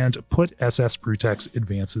satisfaction, and put SS Brewtech's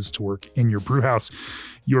advances to work in your brewhouse.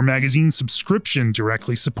 Your magazine subscription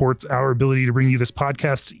directly supports our ability to bring you this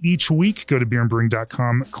podcast each week. Go to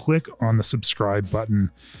beerandbrewing.com, click on the subscribe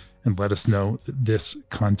button, and let us know that this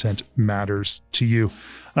content matters to you.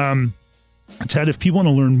 Ted, if people want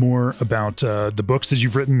to learn more about the books that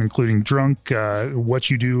you've written, including Drunk,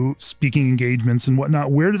 what you do, speaking engagements and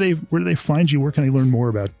whatnot, where do they find you? Where can they learn more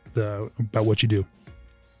about what you do?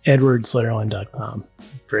 EdwardSlingerland.com.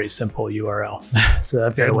 Very simple URL. So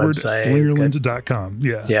I've got a website. EdwardSlingerland.com.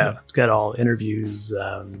 Yeah. It's got all interviews,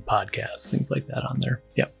 podcasts, things like that on there.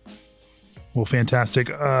 Yep. Well, fantastic.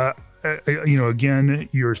 Again,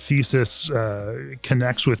 your thesis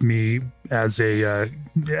connects with me as a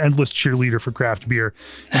endless cheerleader for craft beer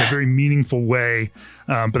in a very meaningful way.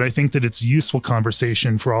 But I think that it's a useful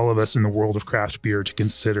conversation for all of us in the world of craft beer to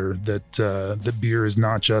consider that beer is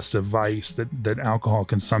not just a vice, that alcohol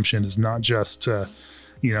consumption is not just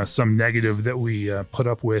some negative that we put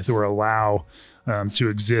up with or allow to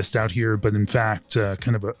exist out here, but in fact,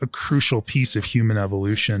 kind of a crucial piece of human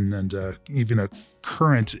evolution, and even a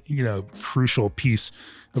current, crucial piece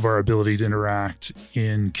of our ability to interact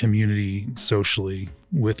in community socially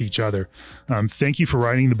with each other. Thank you for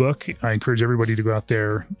writing the book. I encourage everybody to go out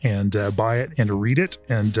there and buy it and read it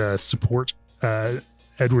and support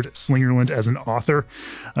Edward Slingerland as an author.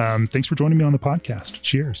 Thanks for joining me on the podcast.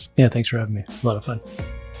 Cheers. Yeah, thanks for having me. It's a lot of fun.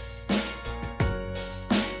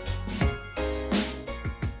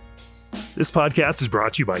 This podcast is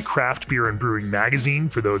brought to you by Craft Beer and Brewing Magazine,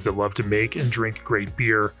 for those that love to make and drink great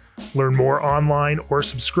beer. Learn more online or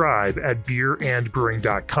subscribe at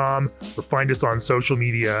beerandbrewing.com, or find us on social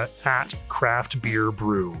media at Craft Beer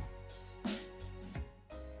Brew.